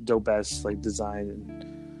really dope ass like design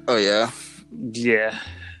and. Oh yeah. Yeah.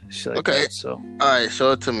 Shit like Okay. That, so. All right,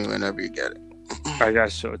 show it to me whenever you get it. I gotta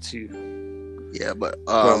show it to you. Yeah, but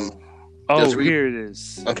here it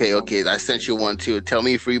is. Okay. I sent you one too. Tell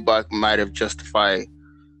me if Reebok might have justified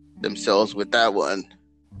themselves with that one.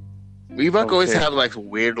 Reebok always have like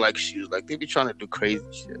weird like shoes. Like they be trying to do crazy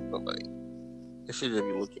shit, but like it should just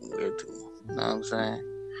be looking weird to me. You know what I'm saying?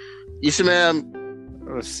 You see, man.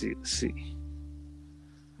 Let's see.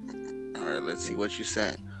 All right, let's see what you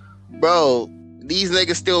sent, bro. These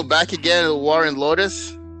niggas still back again at Warren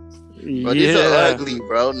Lotus. Bro, these are ugly,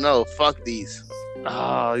 bro. No, fuck these.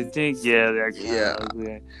 Oh, you think? Yeah, they're kind of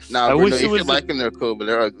ugly. Nah, bro, if you like them, they're cool, but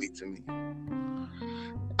they're ugly to me.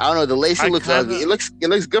 I don't know. The lacy looks ugly. It looks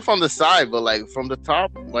good from the side, but like from the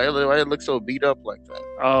top, why it looks so beat up like that?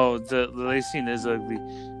 Oh, the lacing is ugly,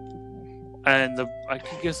 and I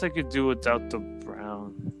guess I could do without the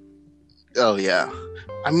brown. Oh yeah,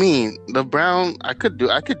 I mean the brown. I could do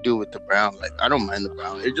with the brown. Like I don't mind the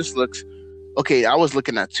brown. It just looks okay. I was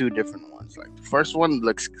looking at two different ones. Like the first one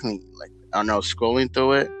looks clean. Like I don't know, scrolling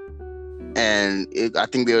through it, and I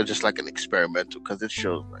think they were just like an experimental because it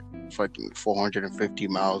shows like fucking 450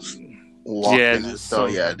 miles walking. Yeah, so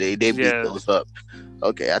yeah, they beat those up.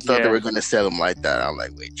 Okay, I thought they were gonna sell them like that. I'm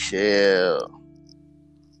like, wait, chill.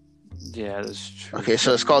 Yeah, that's true. Okay,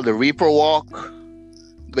 so it's called the Reaper Walk.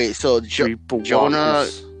 Wait, so Jonah,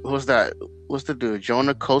 who's that? What's the dude?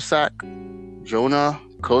 Jonah Kosak?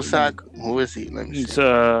 Who is he? Let me see. It's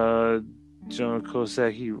Jonah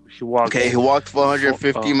Kosak. He walked. Okay, he walked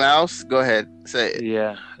 450 miles. Go ahead, say it.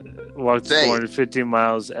 Yeah, walked 450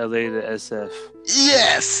 miles, LA to SF.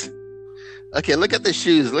 Yes. Okay, look at the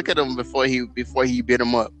shoes. Look at them before he beat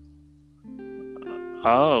them up.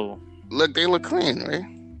 Oh, look, they look clean, right?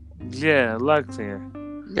 Yeah, a lot cleaner.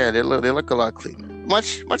 Yeah, they look a lot cleaner.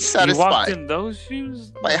 Much satisfied. You walked in those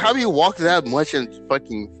shoes? Like, how do you walk that much and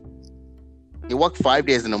fucking? You walked 5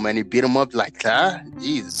 days in them and you beat them up like that?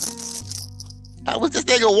 Jesus. How was this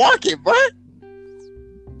nigga walking, bro?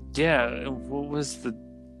 Yeah, what was the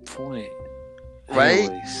point? Right?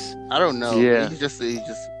 Anyways. I don't know. Yeah.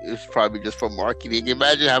 It's probably just for marketing.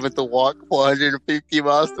 Imagine having to walk 450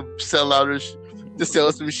 miles to sell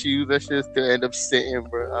some shoes. That shit still end up sitting,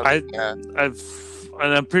 bro.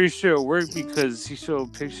 And I'm pretty sure it worked because he showed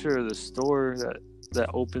a picture of the store that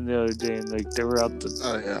opened the other day, and like they were out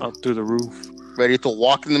through the roof, ready to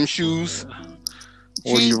walk in them shoes.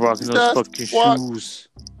 Or you rocking those fucking shoes?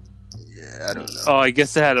 Yeah, I don't know. Oh, I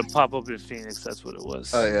guess they had a pop up in Phoenix. That's what it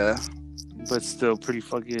was. Oh yeah, but still pretty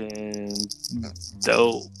fucking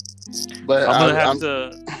dope. But I'm gonna have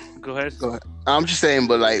to go ahead. Go ahead. I'm just saying,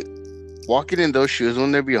 but like walking in those shoes,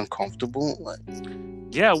 wouldn't they be uncomfortable? Like.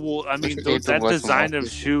 Yeah, well, I mean, that design of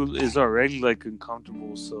shoe is already like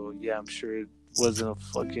uncomfortable. So yeah, I'm sure it wasn't a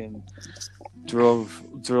fucking thrill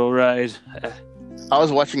ride. I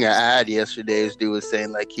was watching an ad yesterday. This dude was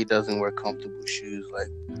saying like he doesn't wear comfortable shoes, like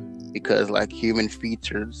because like human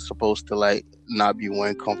feet are supposed to like not be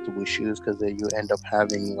wearing comfortable shoes because then you end up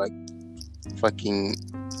having like fucking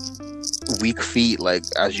weak feet like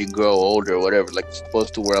as you grow older or whatever. Like you're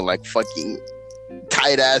supposed to wear like fucking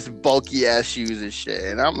tight ass, bulky ass shoes and shit.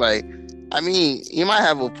 And I'm like, I mean, you might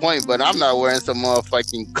have a point, but I'm not wearing some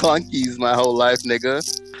motherfucking clunkies my whole life, nigga.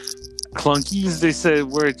 Clunkies? They said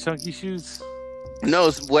wear chunky shoes?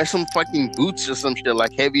 No, wear some fucking boots or some shit,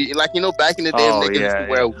 like heavy, like, you know, back in the day, niggas used to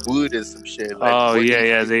wear wood and some shit. Like, They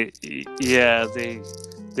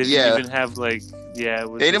didn't even have like Yeah, it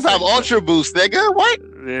was They didn't just have like Ultra Boost, nigga. What?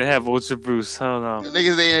 They didn't have Ultra Boost. I don't know.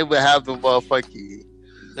 Niggas ain't even have the motherfucking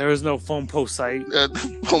There was no foam sight.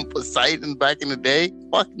 Poseidon back in the day.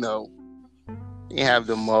 Fuck no. Ain't have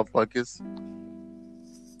them motherfuckers.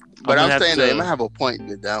 But I'm saying that they might have a point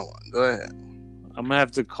with that one. Go ahead. I'm gonna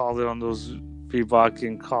have to call it on those Reebok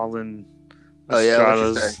and Colin. Oh yeah, what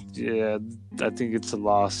you say? Yeah, I think it's a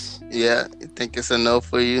loss. Yeah, you think it's a no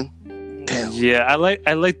for you? Damn. Yeah, I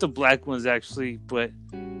like the black ones actually, but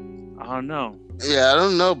I don't know. Yeah, I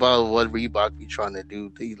don't know about what Reebok be trying to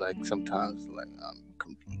do. They like sometimes like I'm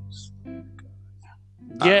confused.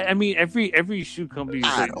 Yeah, I mean every shoe company is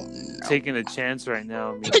I like don't know. taking a chance right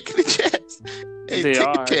now. I mean, Taking a chance. Hey, They take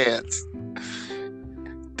are. a chance.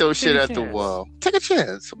 Throw shit a at the chance. wall. Take a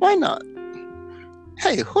chance. Why not?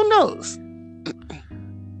 Hey, who knows?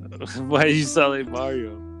 why you sound like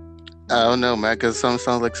Mario? I don't know, man, because some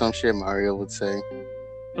sounds like some shit Mario would say.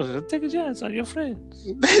 Take a chance on your friends.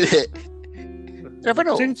 Never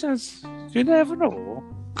know. Take a chance. You never know.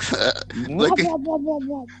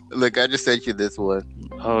 Look, I just sent you this one.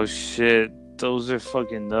 Oh shit, those are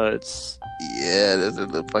fucking nuts. Yeah, those are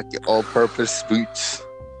the fucking all-purpose boots.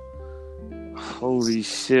 Holy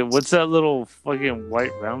shit, what's that little fucking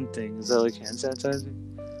white round thing? Is that like hand sanitizer?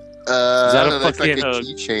 Is that a like a fucking,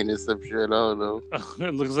 keychain or some shit? I don't know.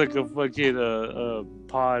 It looks like a fucking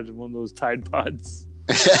pod, one of those Tide Pods.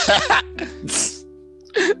 Just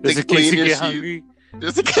in case clean you your get shoes. hungry.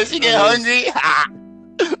 Just in case you get hungry.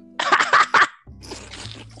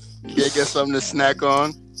 Can't get something to snack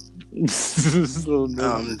on. This little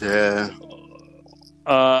nugget. I'm dead.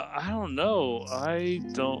 I don't know.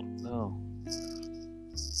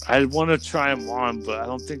 I want to try them on, but I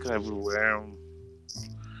don't think I would wear them.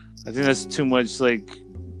 I think that's too much, like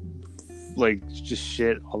just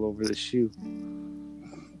shit all over the shoe.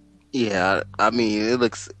 Yeah, I mean, it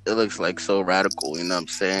looks like so radical. You know what I'm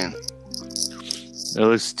saying? It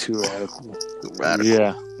looks too radical. Radical.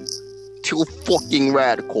 Yeah, Too fucking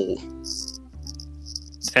radical.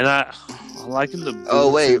 and I'm liking the.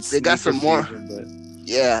 Oh, wait, boots they and got some sneaker more. fusion,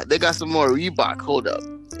 Yeah, they got some more Reebok. Hold up.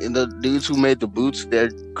 And the dudes who made the boots, they're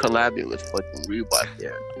collabing with fucking Reebok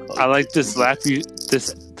there. but I like this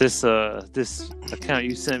this account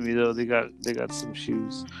you sent me though. They got some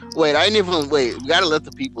shoes. Wait, I didn't even wait. We gotta let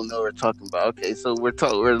the people know what we're talking about. Okay, so we're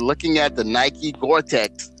looking at the Nike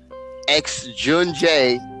Gore-Tex X Jun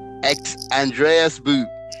J X Andreas boot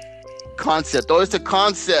concept. Oh, it's a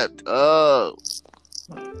concept. Oh,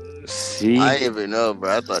 See, I didn't even know,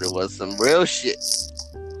 bro. I thought it was some real shit.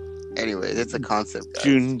 Anyway, it's a concept, guys.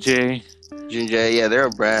 June J. Jun J, yeah, they're a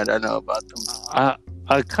brand. I know about them.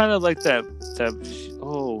 I kind of like that.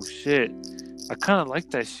 Oh shit! I kind of like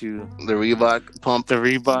that shoe. The Reebok pump, The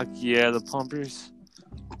Reebok, yeah, the pumpers.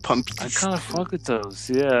 pumpies. I kind of fuck with those.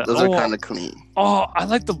 Yeah. Those are kind of clean. Oh, I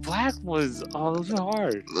like the black ones. Oh, those are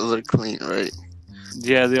hard. Those are clean, right?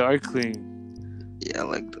 Yeah, they are clean. Yeah, I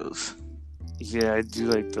like those. Yeah, I do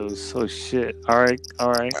like those. Oh shit! All right.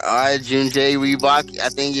 All right, Jun J Reebok. I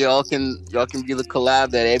think y'all can be the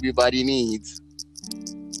collab that everybody needs.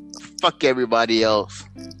 Fuck everybody else.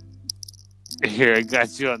 Here, I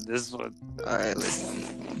got you on this one. All right, listen.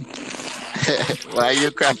 Why are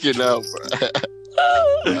you cracking up, bro?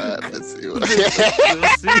 All right, let's see.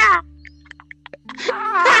 Let's see.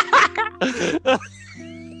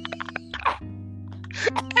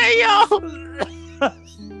 Hey yo.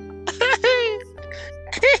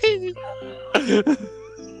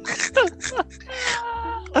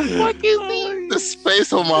 What is it? The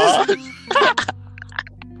space homage.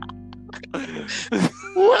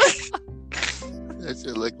 What? That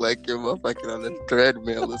shit look like you're motherfucking on a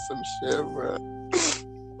treadmill or some shit, bro.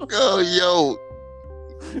 Oh, yo.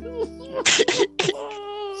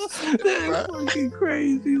 That's fucking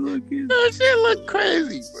crazy looking. That shit look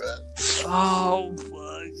crazy, bro. Oh fuck!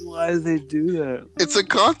 Why did they do that? It's a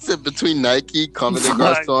concept between Nike, Comme des Fuck.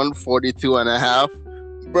 Garçons, 42 and a half.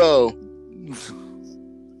 Bro,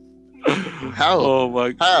 how? Oh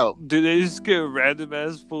my! How? Do they just get random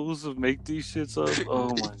ass fools to make these shits up? Oh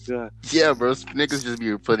my god! Yeah, bro. Niggas just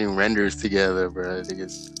be putting renders together, bro.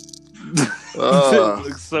 Niggas. It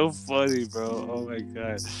looks so funny, bro. Oh my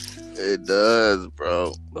god! It does,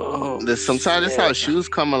 bro. Oh, Sometimes that's how shoes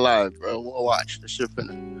come alive, bro. We'll watch the shit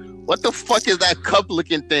finna. What the fuck is that cup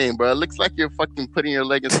looking thing, bro? It looks like you're fucking putting your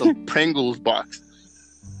leg in some Pringles box.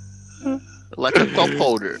 Like a cup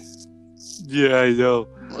holder. Yeah, I know.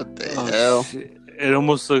 What the hell? Shit. It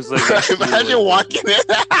almost looks like. Imagine walking in.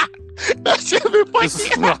 That shit be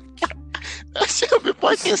fucking. That shit be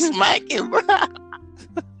fucking smacking, bro.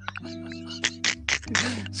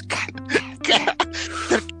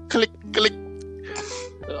 Click, click.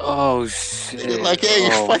 Oh shit! shit like, hey,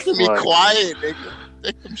 you fucking be fuck. quiet, nigga.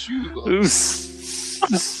 Take them shoes off.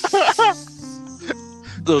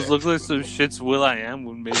 Those look like some shits Will.i.am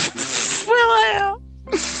would make.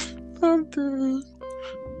 I'm dead.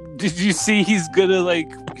 Did you see he's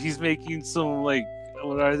making some like,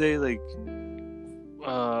 what are they like?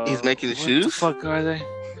 He's making what shoes? the fuck are they?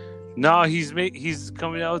 No, he's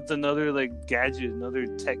coming out with another like gadget, another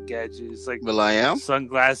tech gadget. It's like Will.i.am?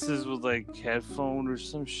 sunglasses with like headphone or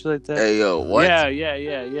some shit like that. Hey, yo, what? Yeah. Who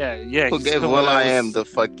he's gave coming out Will.i.am with- the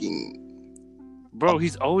fucking Bro,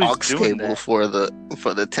 he's always aux doing cable that. for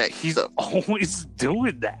the tech He's stuff? always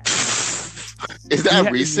doing that. Is that Yeah,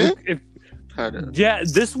 recent? look, yeah,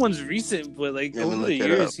 this one's recent, but like Let me over look the it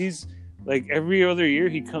years, up. he's like every other year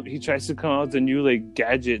he tries to come out with a new like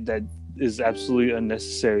gadget that is absolutely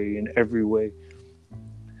unnecessary in every way.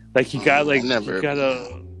 Like he got a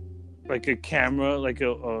camera, like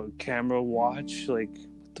a camera watch. Like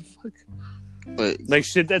what the fuck? Wait, Like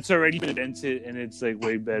shit that's already been invented and it's like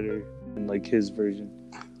way better than like his version.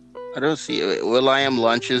 I don't see it. Will.i.am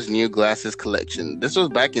launches new glasses collection. This was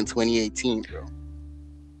back in 2018, bro.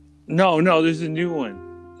 No, there's a new one.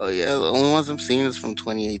 Oh yeah, the only ones I'm seeing is from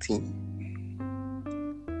 2018.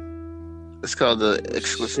 It's called the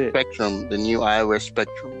Shit. Spectrum, the new eyewear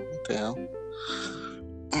Spectrum. What the hell?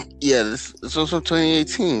 Yeah, this was from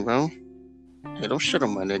 2018, bro. Hey, don't shit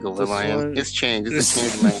on my nigga Will.i.am. one- It's changed. It's a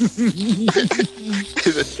change, man.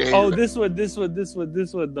 It's a change. Oh, man. this one,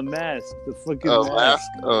 the mask, the fucking Oh, mask. mask?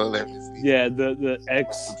 Oh, let me see. Yeah, the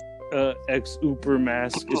X Uber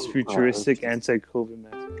mask is futuristic anti-COVID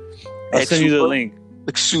mask. I'll send you the X-Super? link.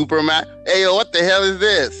 Like Superman. Hey, yo, what the hell is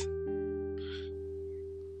this?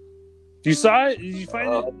 You saw it? Did you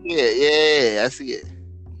find it? Yeah, I see it.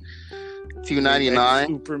 $2.99,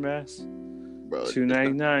 Uber mask. bro.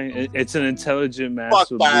 $2.99. It's an intelligent mask.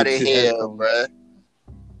 Fuck with out of Bluetooth here, headphones. bro.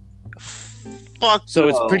 Fuck. So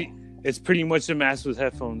no. it's pretty much a mask with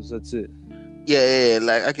headphones. That's it. Yeah,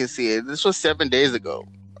 like I can see it. This was 7 days ago,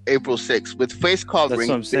 April 6th, with face That's covering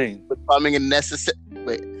what I'm saying. becoming a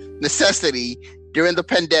necessity during the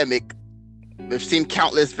pandemic. We've seen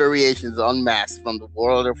countless variations on masks from the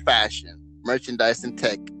world of fashion, merchandise, and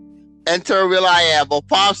tech. Enter a reliable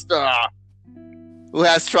pop star who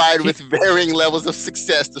has tried with varying levels of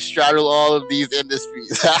success to straddle all of these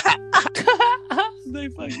industries. They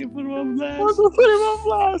fucking put him on blast. Put him on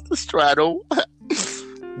blast to straddle. But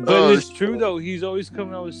it's true though. He's always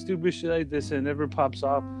coming out with stupid shit like this, and it never pops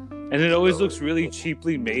off. And it always looks really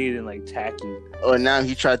cheaply made and like tacky. Or now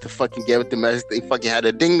he tried to fucking get with the message. They fucking had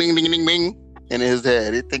a ding, ding, ding, ding, ding in his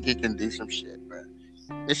head. They think he can do some shit, bro.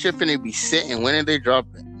 This shit finna be sitting. When did they drop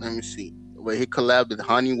it? Let me see. Where he collabed with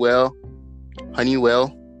Honeywell on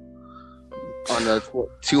the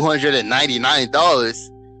 $299.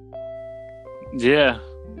 Yeah.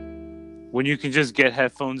 When you can just get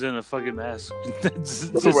headphones and a fucking mask. That's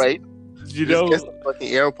just, Right? You Just know, get some fucking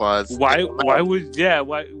AirPods. why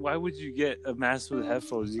would you get a mask with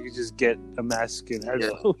headphones? You could just get a mask and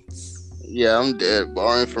headphones. Yeah, I'm dead.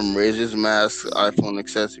 Borrowing from Razor's masks, iPhone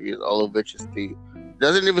accessories, all of which is the.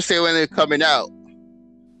 Doesn't even say when they're coming out.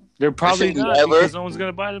 They're probably shit not never- because no one's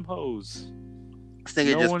gonna buy them hoes. I think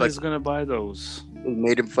it No just one is gonna buy those.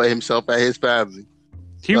 made him for himself and his family.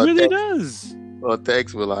 He Oh, really thanks. does. Well,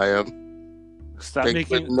 thanks, Will.i.am. Stop Thanks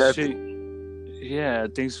for making nothing. shit. Yeah,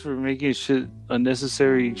 thanks for making shit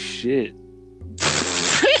unnecessary shit.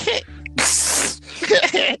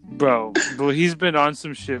 Bro, he's been on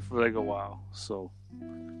some shit for like a while, so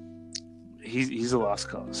he's a lost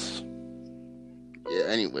cause. Yeah.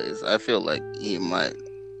 Anyways, I feel like he might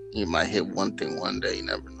hit one thing one day. You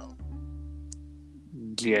never know.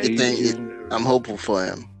 Yeah, You think I'm hopeful for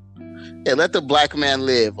him. Yeah, let the black man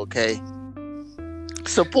live, okay?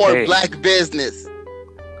 Support Hey. black business.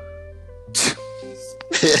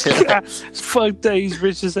 fuck that. He's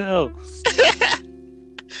rich as hell.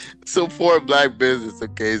 Support black business,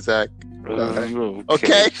 okay, Zach?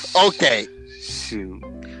 Okay. Okay. Shoot. All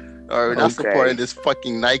right, we're not Okay. supporting this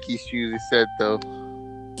fucking Nike shoes. He said though.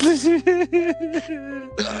 Oh,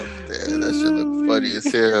 damn, that shit look funny as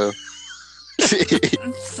hell.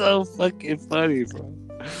 It's so fucking funny, bro.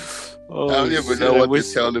 Oh, I don't even shit, know I what wish,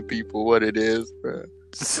 to tell the people what it is, bro.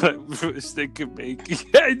 I wish they could make it.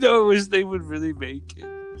 I know. I wish they would really make it.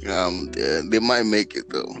 Yeah, they might make it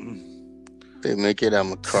though. They make it,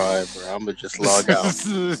 I'ma cry, bro. I'ma just log out.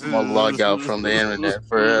 I'm gonna log out from the internet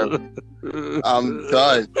forever. I'm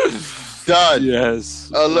done. Done.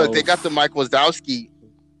 Yes. Oh look, they got the Mike Wazowski,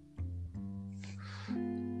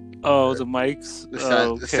 Oh, the mics.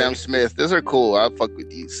 the Sam Smith. Those are cool. I'll fuck with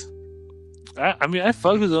these. I mean, I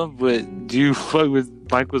fuck with them, but do you fuck with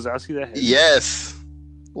Mike Wazowski? That heavy? Yes.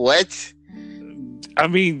 What? I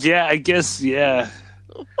mean, yeah, I guess, yeah.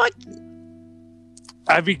 Fuck.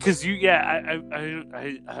 I mean, because you, yeah, I don't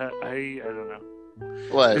know.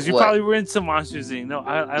 What? Because you probably were into Monsters Inc. No,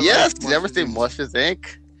 I Yes, like you never Monsters seen Inc. Monsters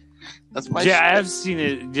Inc. That's my Yeah, shit. I have seen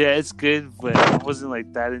it. Yeah, it's good, but I wasn't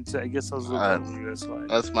like that into it. I guess I was a little bit older, that's why.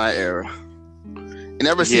 That's my era. You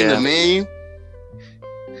never seen Yeah. the meme?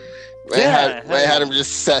 Where it had him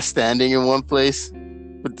just standing in one place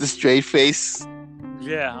with the straight face.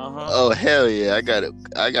 Yeah, Oh hell yeah!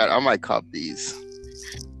 I might cop these.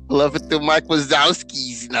 Pull up at the Mike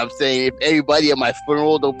Wazowskis. You know what I'm saying? If everybody at my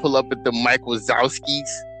funeral don't pull up at the Mike Wazowskis,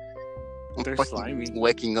 I'm They're fucking slimy.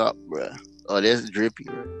 waking up, bruh. Oh, there's drippy.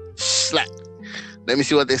 Slap. Let me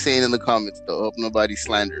see what they're saying in the comments, though. Hope nobody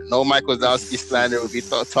slander. No Mike Wazowski slander will be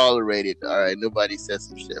tolerated. All right, nobody said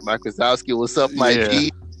some shit. Mike Wazowski, what's up, my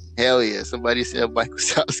G? Hell yeah. Somebody said Mike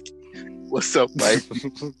Wazowski. What's up, Mike?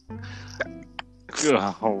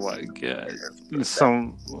 Oh my god.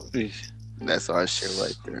 That's our shit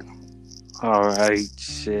right there. All right,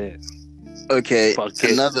 shit. Okay, Fuck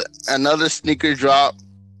it. another sneaker drop.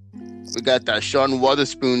 We got that Sean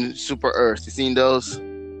Wotherspoon Super Earth. You seen those?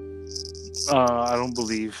 I don't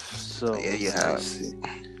believe so. Yeah, you have.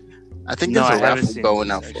 I think No, there's I a haven't raffle seen going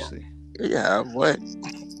these, out for. actually. Yeah, what?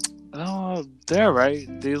 Oh, they're right.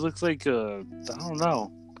 They look like I don't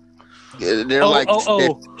know. Yeah, they're like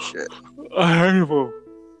shit. I heard of them.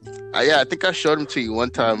 Yeah, I think I showed them to you one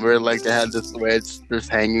time where like they had the threads just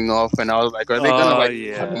hanging off, and I was like, are they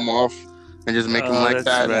gonna cut them off and just make them like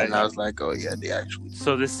that? Right. And I was like, oh yeah, they actually.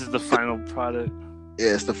 So this is the final product.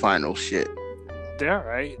 Yeah, it's the final shit. They're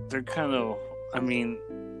right. They're kind of. I mean,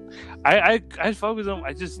 I fuck with them.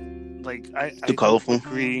 I just like I colorful.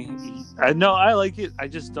 Agree. I know I like it. I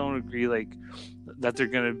just don't agree like that they're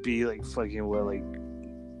gonna be like fucking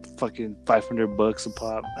fucking $500 a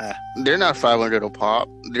pop. They're not 500 a pop.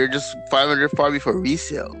 They're just 500 probably for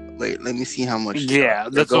resale. Wait, let me see how much. Yeah,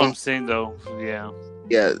 that's what I'm saying though. Yeah.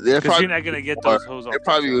 Yeah, they're probably. You're not gonna get those hoes. They're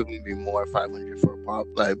probably would be more 500 for a pop,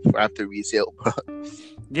 like after resale.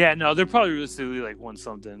 Yeah, no, they're probably realistically like 1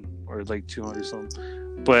 something or like 200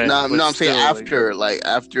 something. But no, I'm still, saying after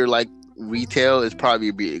retail is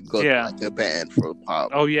probably be good like a band for a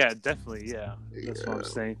pop. Oh yeah, definitely, yeah. That's what I'm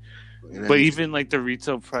saying. But even like the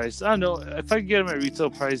retail price, I don't know. If I could get them at retail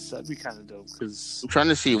price, that'd be kind of dope. Cause I'm trying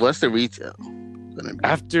to see what's the retail gonna be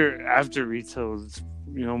after retail.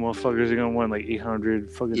 Motherfuckers are gonna want like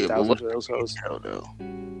 800 fucking thousand for those hoes.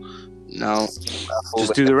 No,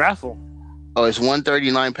 just do the raffle. Oh, it's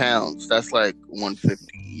 139 pounds. That's like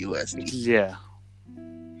 150 USD. Yeah,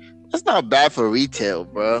 that's not bad for retail,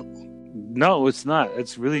 bro. No, it's not.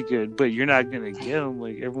 It's really good, but you're not gonna get them.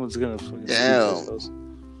 Like everyone's gonna fucking damn.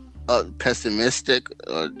 Pessimistic.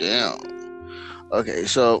 Oh damn. Okay,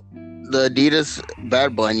 so the Adidas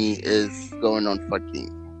Bad Bunny is going on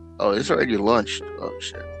fucking. Oh, it's already launched. Oh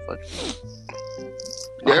shit! Fuck.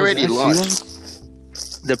 They already launched.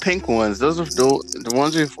 The pink ones. Those are the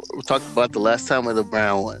ones we talked about the last time, are the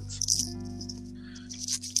brown ones.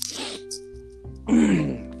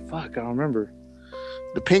 Fuck, I don't remember.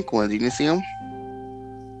 The pink ones. You didn't see them?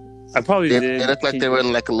 I probably did. They look like they were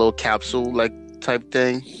in like a little capsule, like type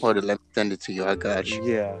thing. Hold on, let me send it to you. I got you.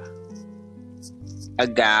 Yeah. I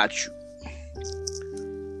got you.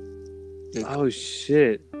 Oh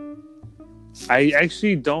shit. I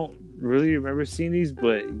actually don't really remember seeing these,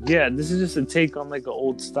 but yeah, this is just a take on like an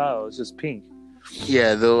old style. It's just pink.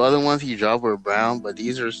 Yeah, the other ones he dropped were brown, but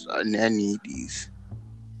these are. I need these.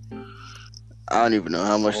 I don't even know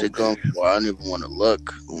how much they're going for. I don't even want to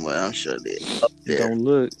look, but I'm sure they're up there. Don't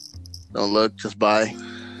look. Don't look. Just buy.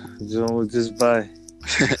 Don't look. Just buy.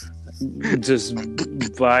 Just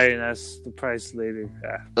buy and ask the price later.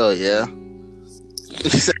 Oh yeah.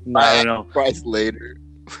 No, I don't know. Price later.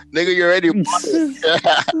 Nigga, you already bought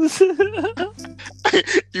it.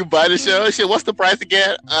 You buy the show? Shit, what's the price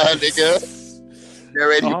again? Nigga. You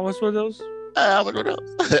already. How much were those? How much were those?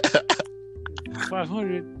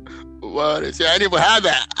 500. What? See, I didn't even have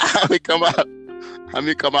that. How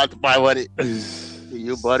me come out to 500?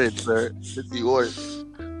 You bought it, sir. It's yours.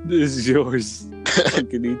 This is yours.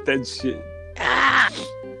 Fucking eat that shit.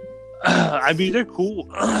 I mean, they're cool.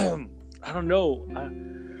 I don't know.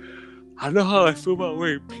 I know how I feel about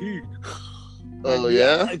wearing pink. Oh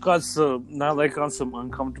yeah. I got some, not like on some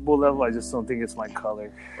uncomfortable level. I just don't think it's my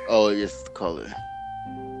color. Oh, it's the color.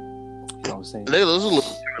 You know what I'm saying? Those look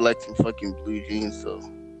like some fucking blue jeans, though.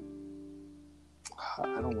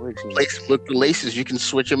 I don't wear jeans. Look, the laces, you can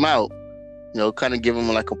switch them out. Kind of give them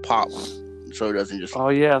like a pop, so it doesn't just. Oh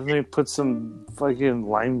yeah, let me put some fucking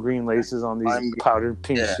lime green laces on these powdered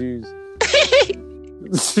pink shoes.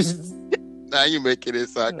 Now you're making it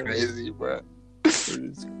sound crazy, bro.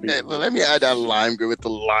 Hey, well, let me add that lime green with the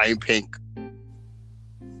lime pink.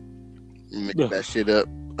 Make that shit up.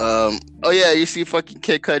 Oh yeah, you see fucking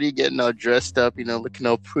Kid Cudi getting all dressed up, looking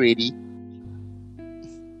all pretty.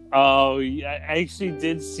 Oh, yeah, I actually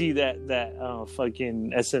did see that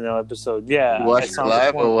fucking SNL episode. Yeah, You watched it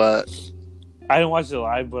live or what? I didn't watch it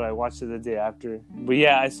live, but I watched it the day after. But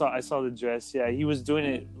yeah, I saw the dress. Yeah, he was doing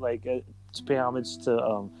it like to pay homage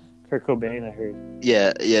to Kurt Cobain. I heard.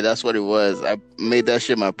 Yeah, that's what it was. I made that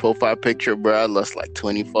shit my profile picture, bro. I lost like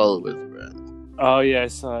 20 followers, bro. Oh yeah, I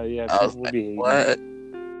saw. Yeah, I was like, what?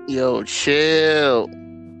 Yo, chill.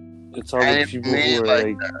 It's all the people who are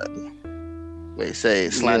like. Wait, say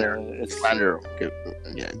slander. Yeah, slander.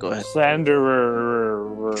 Yeah, go ahead.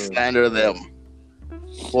 Slanderer. Slander them.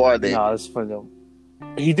 Who are they? Nah, that's funny though.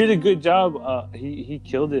 He did a good job. He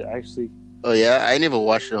killed it actually. Oh yeah, I never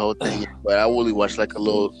watched the whole thing, but I only watched like a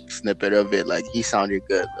little snippet of it. Like he sounded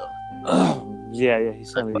good though. Yeah, he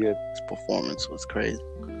sounded good. His performance was crazy.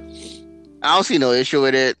 I don't see no issue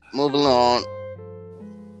with it. Move along.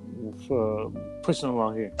 Pushing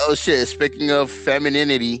along here. Oh shit! Speaking of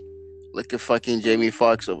femininity, look at fucking Jamie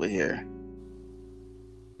Foxx over here.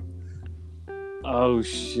 Oh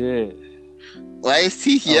shit! Why is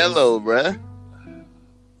teeth yellow, bruh?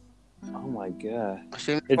 Oh my god!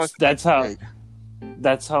 That's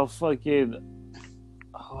how fucking.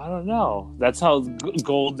 Oh, I don't know. That's how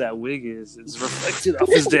gold that wig is. It's reflected off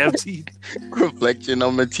his damn teeth. Reflection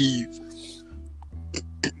on my teeth.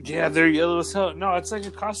 Yeah, they're yellow as hell. No, it's like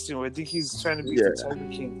a costume. I think he's trying to be the Tiger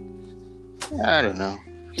King. I don't know.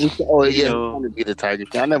 Oh yeah, he's trying to be the Tiger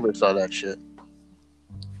King. I never saw that shit.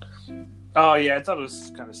 Oh yeah, I thought it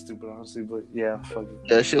was kind of stupid, honestly. But yeah, fuck it.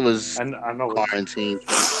 That shit was. I know. Quarantine.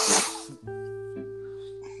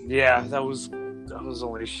 Yeah, that was the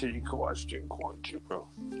only shit you could watch during quarantine, bro.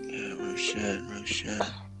 Yeah, real shit.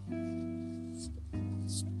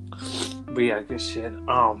 But yeah, good shit.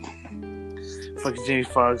 Fucking Jamie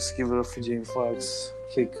Foxx, give it up for Jamie Foxx.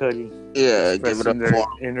 Kid Cudi. Yeah, give it up for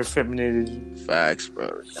inner femininity. Facts, bro.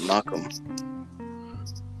 You can knock him.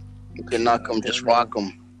 You can knock him, just rock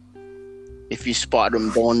him. If you spot him,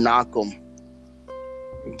 don't knock him.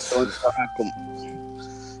 Don't rock him.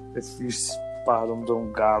 If you spot him,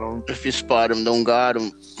 don't got him. If you spot him, don't got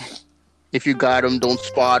him. If you got him, don't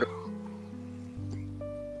spot him.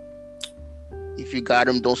 If you got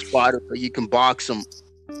him, don't spot him, so you can box him.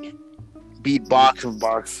 Beatbox.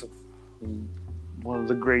 Box. One of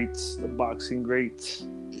the greats, the boxing greats.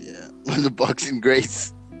 Yeah, one of the boxing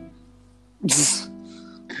greats. The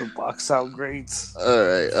box out greats. All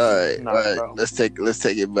right. Let's take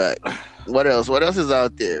it back. What else is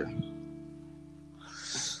out there?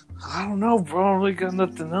 I don't know, bro. I really got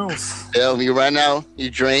nothing else. Tell me right now. You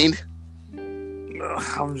drained?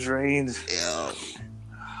 I'm drained. Yeah.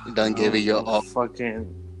 You done giving your all. Fucking.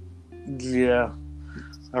 Yeah.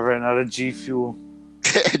 I ran out of G Fuel.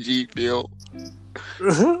 G Fuel.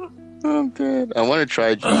 I'm dead. I want to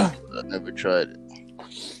try G Fuel. I've never tried it.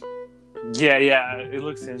 Yeah. It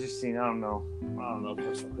looks interesting. I don't know if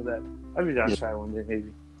I fuck with that. I'd be down to try one day,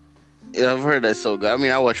 maybe. Yeah, I've heard that's so good. I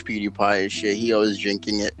mean, I watch PewDiePie and shit. He always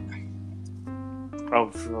drinking it. Oh,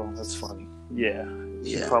 that's funny. Yeah.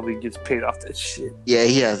 He probably gets paid off that shit. Yeah,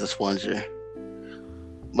 he has a sponsor.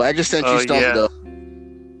 But I just sent you some though.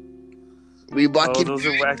 Reebok. Those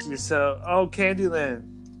are wacky as hell. Oh, Candyland.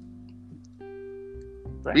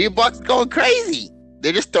 Right. Reebok's going crazy.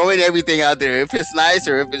 They're just throwing everything out there. If it's nice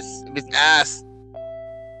or if it's ass.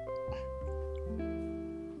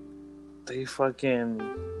 They fucking.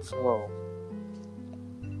 Whoa.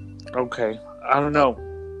 Okay. I don't know.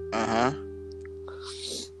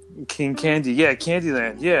 King Candy. Yeah,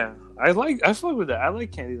 Candyland. Yeah. I fuck with that. I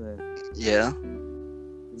like Candyland. Yeah.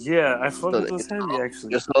 Yeah, I fuck with those heavy,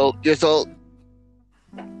 actually. You're sold.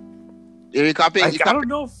 Are you copying? I don't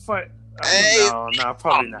know if No,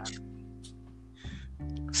 probably not.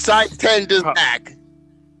 Size 10 is back.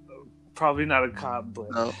 Probably not a cop, but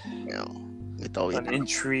it's always an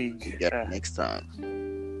intrigue. Yeah, next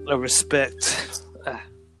time. A respect.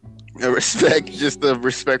 A respect, just a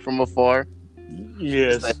respect from afar.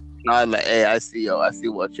 Yes. Like, hey, I see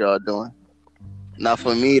what y'all doing. Not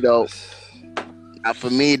for me though. Not for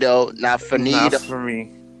me. Not for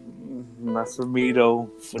me. Not for me though.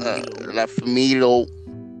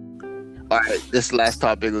 All right, this last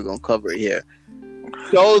topic we're gonna cover here.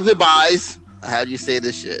 Sotheby's. How do you say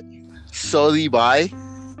this shit? Sotheby's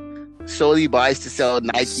to sell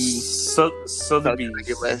Nike.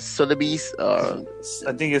 Sotheby's. Sotheby's. I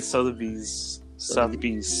think it's Sotheby's.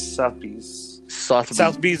 Sotheby's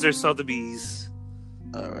or Sotheby's.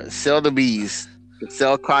 All right, Sotheby's to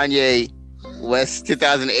sell Kanye West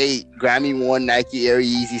 2008 Grammy won Nike Air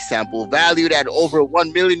Yeezy sample valued at over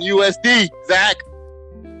 1 million USD. Zach,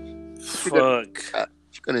 Fuck. what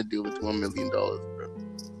you gonna do with $1 million, bro?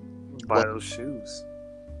 Buy those shoes.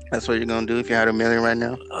 That's what you're gonna do if you had $1 million right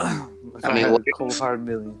now. If I had a cold hard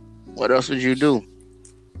million. What else would you do?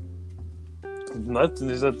 Nothing.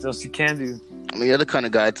 There's nothing else you can do. I mean, you're the kind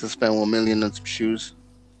of guy to spend $1 million on some shoes.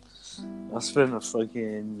 I'll spend a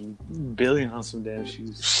fucking billion on some damn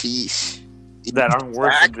shoes Sheesh. that aren't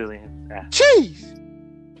worth a billion. Yeah. Jeez.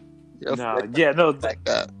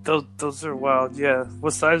 Those are wild. Yeah,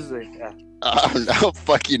 what size are they? Yeah. Oh no,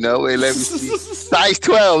 fuck you know. Wait, let me see. Size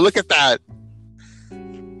 12. Look at that.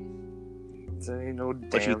 There ain't no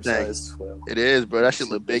What you damn think? size 12. It is, bro. That shit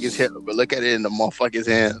look big as hell. But look at it in the motherfucker's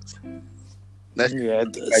hands. Yeah,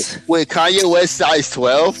 it does. Wait, Kanye West size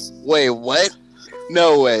 12? Wait, what?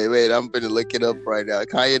 No way. Wait, I'm gonna look it up right now.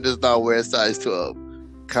 Kanye does not wear size 12.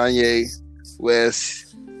 Kanye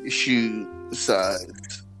West shoe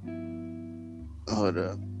size. Hold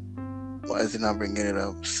up. Why is it not bringing it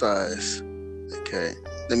up? Size. Okay.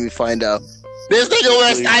 Let me find out. This nigga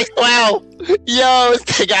wears size 12. Yo, this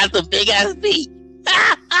nigga got the big ass feet.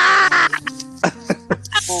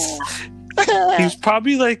 He's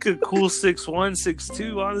probably like a cool 6'1",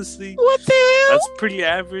 6'2", honestly. What the hell? That's pretty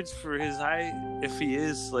average for his height, if he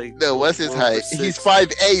is like... No, what's his 4 height? or 6. He's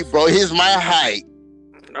 5'8", bro. He's my height.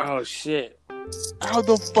 Oh, shit. How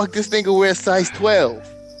the fuck this nigga wears size 12?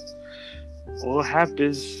 What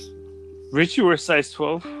happens? Richie wears size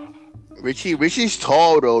 12. Richie's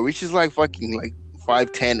tall, though. Richie's like fucking like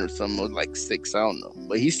 5'10" or something, or like 6, I don't know.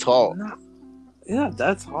 But he's tall. Yeah,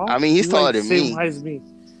 that's tall. I mean, he's taller like than me. Same height as me.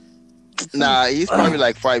 Nah, he's probably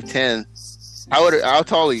like 5'10". How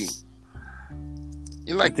tall are you?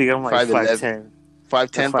 You're I like think I'm like 5'10".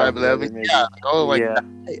 5'10", 5'11". maybe. Yeah, like Yeah. that.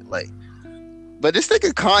 Like, but this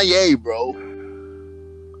nigga Kanye, bro.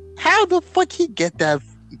 How the fuck he get that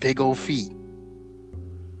big old feet?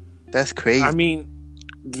 That's crazy. I mean,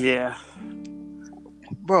 yeah.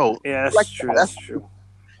 Bro. Yeah, that's like, true. That's true.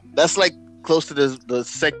 That's like close to the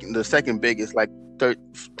second biggest, like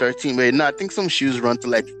 13. But no, I think some shoes run to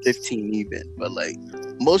like 15 even. But like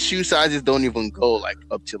most shoe sizes don't even go like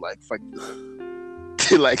up to like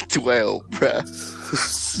to like 12, bruh.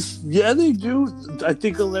 Yeah, they do. I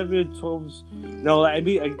think 11 and 12's... No, I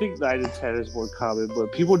mean, I think 9 and 10 is more common,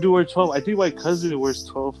 but people do wear 12. I think my cousin wears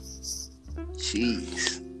 12.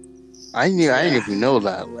 Jeez. I didn't even know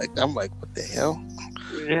that. Like, I'm like, what the hell?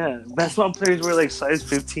 Yeah, basketball players wear like size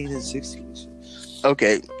 15 and 16.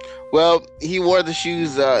 Okay. Well, he wore the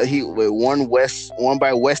shoes worn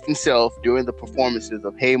by West himself during the performances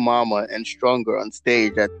of Hey Mama and Stronger on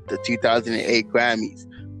stage at the 2008 Grammys.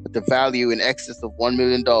 With the value in excess of $1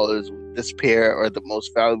 million, this pair are the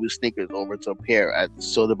most valuable sneakers over to a pair at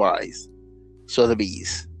Sotheby's.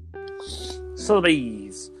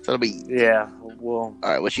 Yeah, well... All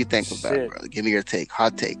right, what you think of that, bro? Give me your take.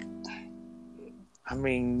 Hot take. I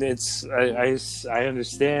mean, it's... I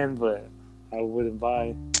understand, but I wouldn't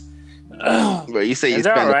buy. Bro, you say you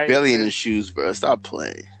spent $1 billion in shoes, bro. Stop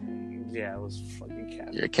playing. Yeah, it was fucking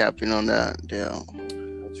capping. You're capping on that. Damn.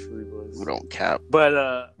 I truly was. We don't cap. But,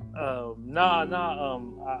 I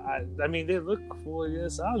mean, they look cool,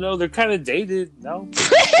 yes. I don't know. They're kind of dated, no?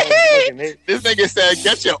 This nigga said,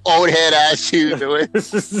 get your old head ass shoes, dude.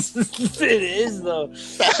 It is, though.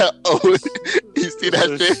 Old. You see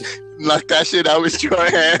that shit? Knock that shit out with your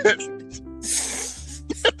hands.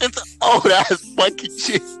 It's old ass fucking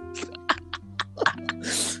shit.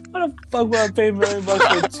 What the fuck would I pay $1 million for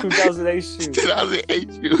 2008 shoes?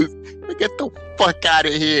 2008 shoes. Get the fuck out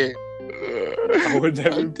of here. I would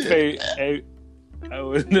never pay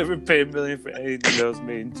 $1 million for anything that was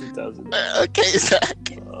made in 2000. Okay, Zach.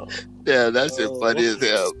 Yeah, that shit funny as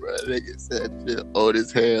hell, bro. Nigga said shit old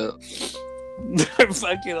as hell. They're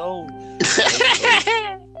fucking old.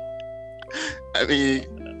 I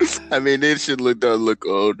mean, this shit does look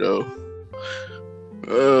old though.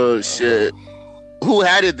 Oh shit. Who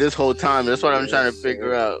had it this whole time? That's what I'm trying to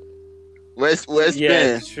figure out. Where's yeah,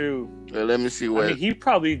 Ben? It's true. Well, let me see where. I mean, he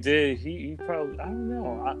probably did. He probably. I don't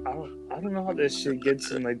know. I don't know how that shit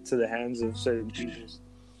gets in like to the hands of certain people.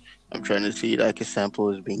 I'm trying to see like a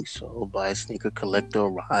sample is being sold by sneaker collector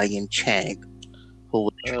Ryan Chang, who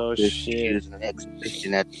will use an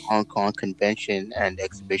exhibition at the Hong Kong Convention and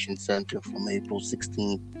Exhibition Center from April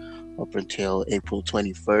 16th up until April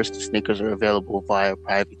 21st. The sneakers are available via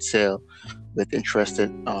private sale, with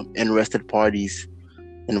interested parties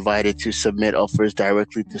invited to submit offers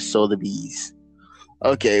directly to Sotheby's.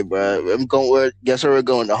 Okay, bro. Guess where we're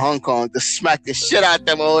going? To Hong Kong to smack the shit out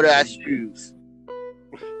them old ass shoes.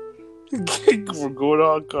 We're going to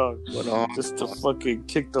Hong Kong. Going to Hong Just to fucking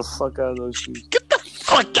kick the fuck out of those shoes. Get the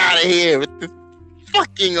fuck out of here with the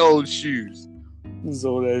fucking old shoes. These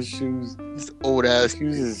old ass shoes. These old ass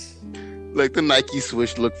Excuses. Like the Nike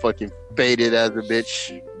swoosh look fucking faded as a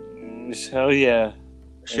bitch. Hell yeah.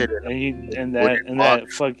 Shit. And that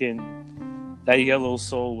fucking that yellow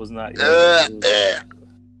sole was not yellow.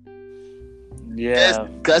 Yeah.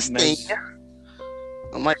 Disgusting. Nice.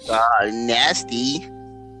 Oh my god, nasty.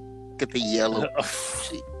 Get the yellow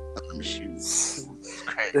shit on them shoes.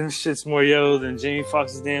 Them shit's more yellow than Jamie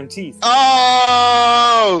Foxx's damn teeth.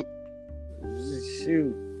 Oh!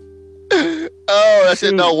 Shoot. Oh, that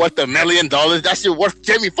shit not worth $1 million. That shit worth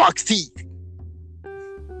Jamie Foxx teeth.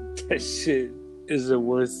 That shit isn't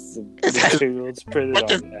worth the material it's printed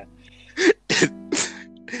on that.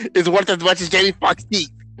 It's worth as much as Jamie Foxx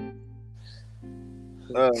teeth.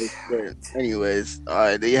 Oh, shit. Anyways,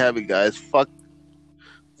 alright, there you have it, guys. Fuck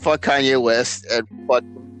Kanye West and fuck.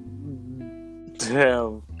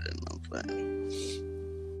 Damn.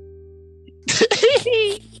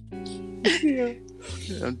 Yeah.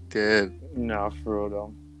 I'm dead. Nah, for real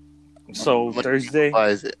though. So Thursday? Why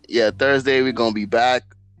is it? Yeah, Thursday we're gonna be back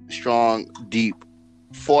strong, deep.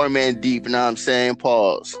 4-man deep, you know what I'm saying?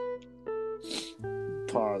 Pause.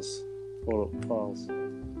 Pause. Hold up, pause.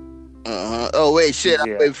 Oh wait, shit.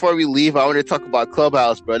 Yeah. Wait, before we leave, I want to talk about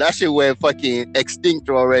Clubhouse, bro. That shit went fucking extinct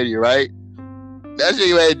already, right? That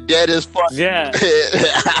shit went dead as fuck. Yeah.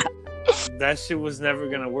 That shit was never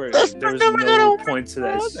gonna work. There was never no gonna point to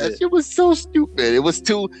that That shit. shit was so stupid. It was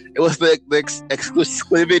the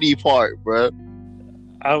exclusivity part, bro.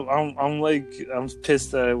 I'm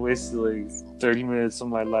pissed that I wasted like 30 minutes of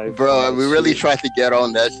my life. Bro, we really tried to get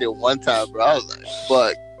on that shit one time, bro. I was like,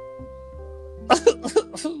 fuck.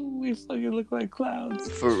 We fucking look like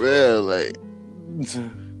clowns. For real, like.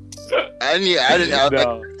 I didn't. I was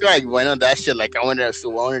after I went on that shit, like I wanted to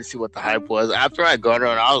see what the hype was. After I got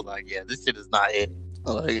on, I was like, yeah, this shit is not it.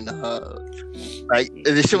 I'm like, nah. Like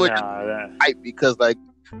this shit was hype because like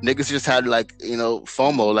niggas just had like, you know,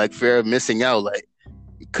 FOMO, like fear of missing out, like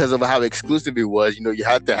because of how exclusive it was. You know, you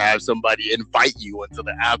had to have somebody invite you into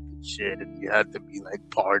the app and shit, and you had to be like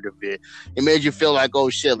part of it. It made you feel like, oh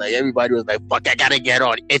shit, like everybody was like, fuck, I gotta get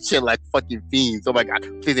on. It's shit like fucking fiends. Oh my god,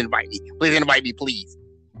 please invite me, please.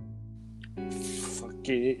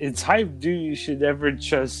 It's hype, dude. You should never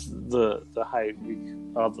trust the hype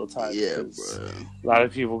all the time. Yeah, bro. A lot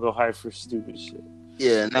of people go hype for stupid shit.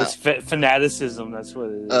 Yeah, nah. It's fanaticism. That's what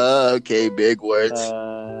it is. Okay, big words.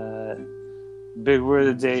 Big word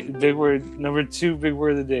of the day. Big word number 2. Big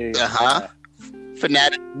word of the day.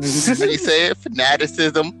 Fanatic. What do you say?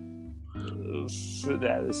 Fanaticism.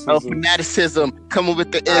 Fanaticism. Oh, fanaticism. Coming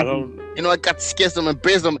with the ism. You know, I got the schism and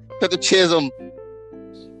bism. Took a chism.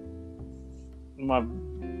 My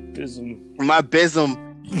bism.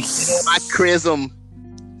 My chrism.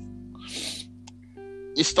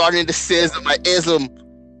 You're starting to sizzle my ism.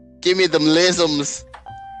 Give me them lisms.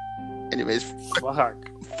 Anyways,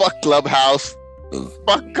 fuck Clubhouse.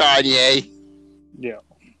 Fuck Kanye. Yeah.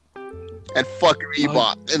 And fuck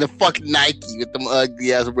Reebok. And the fuck Nike with them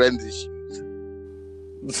ugly ass Renzi shoes.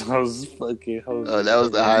 That was fucking. That was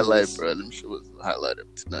the highlight, bro. Them shit was the highlight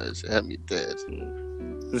of tonight. It had me dead.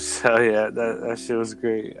 Hell yeah, that shit was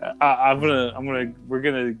great. We're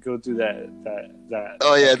gonna go through that.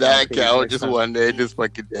 Oh yeah, that account just one day, just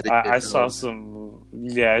fucking dedicated. I saw some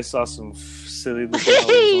silly looking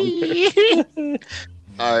hoes on there.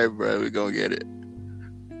 All right, bro, we gonna get it.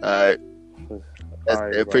 All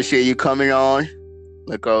right, appreciate you coming on,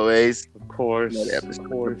 like always. Of course,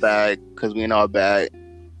 bag because we in our bag.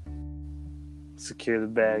 Secure the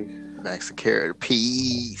bag. Bag secure.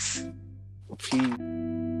 Peace. Peace.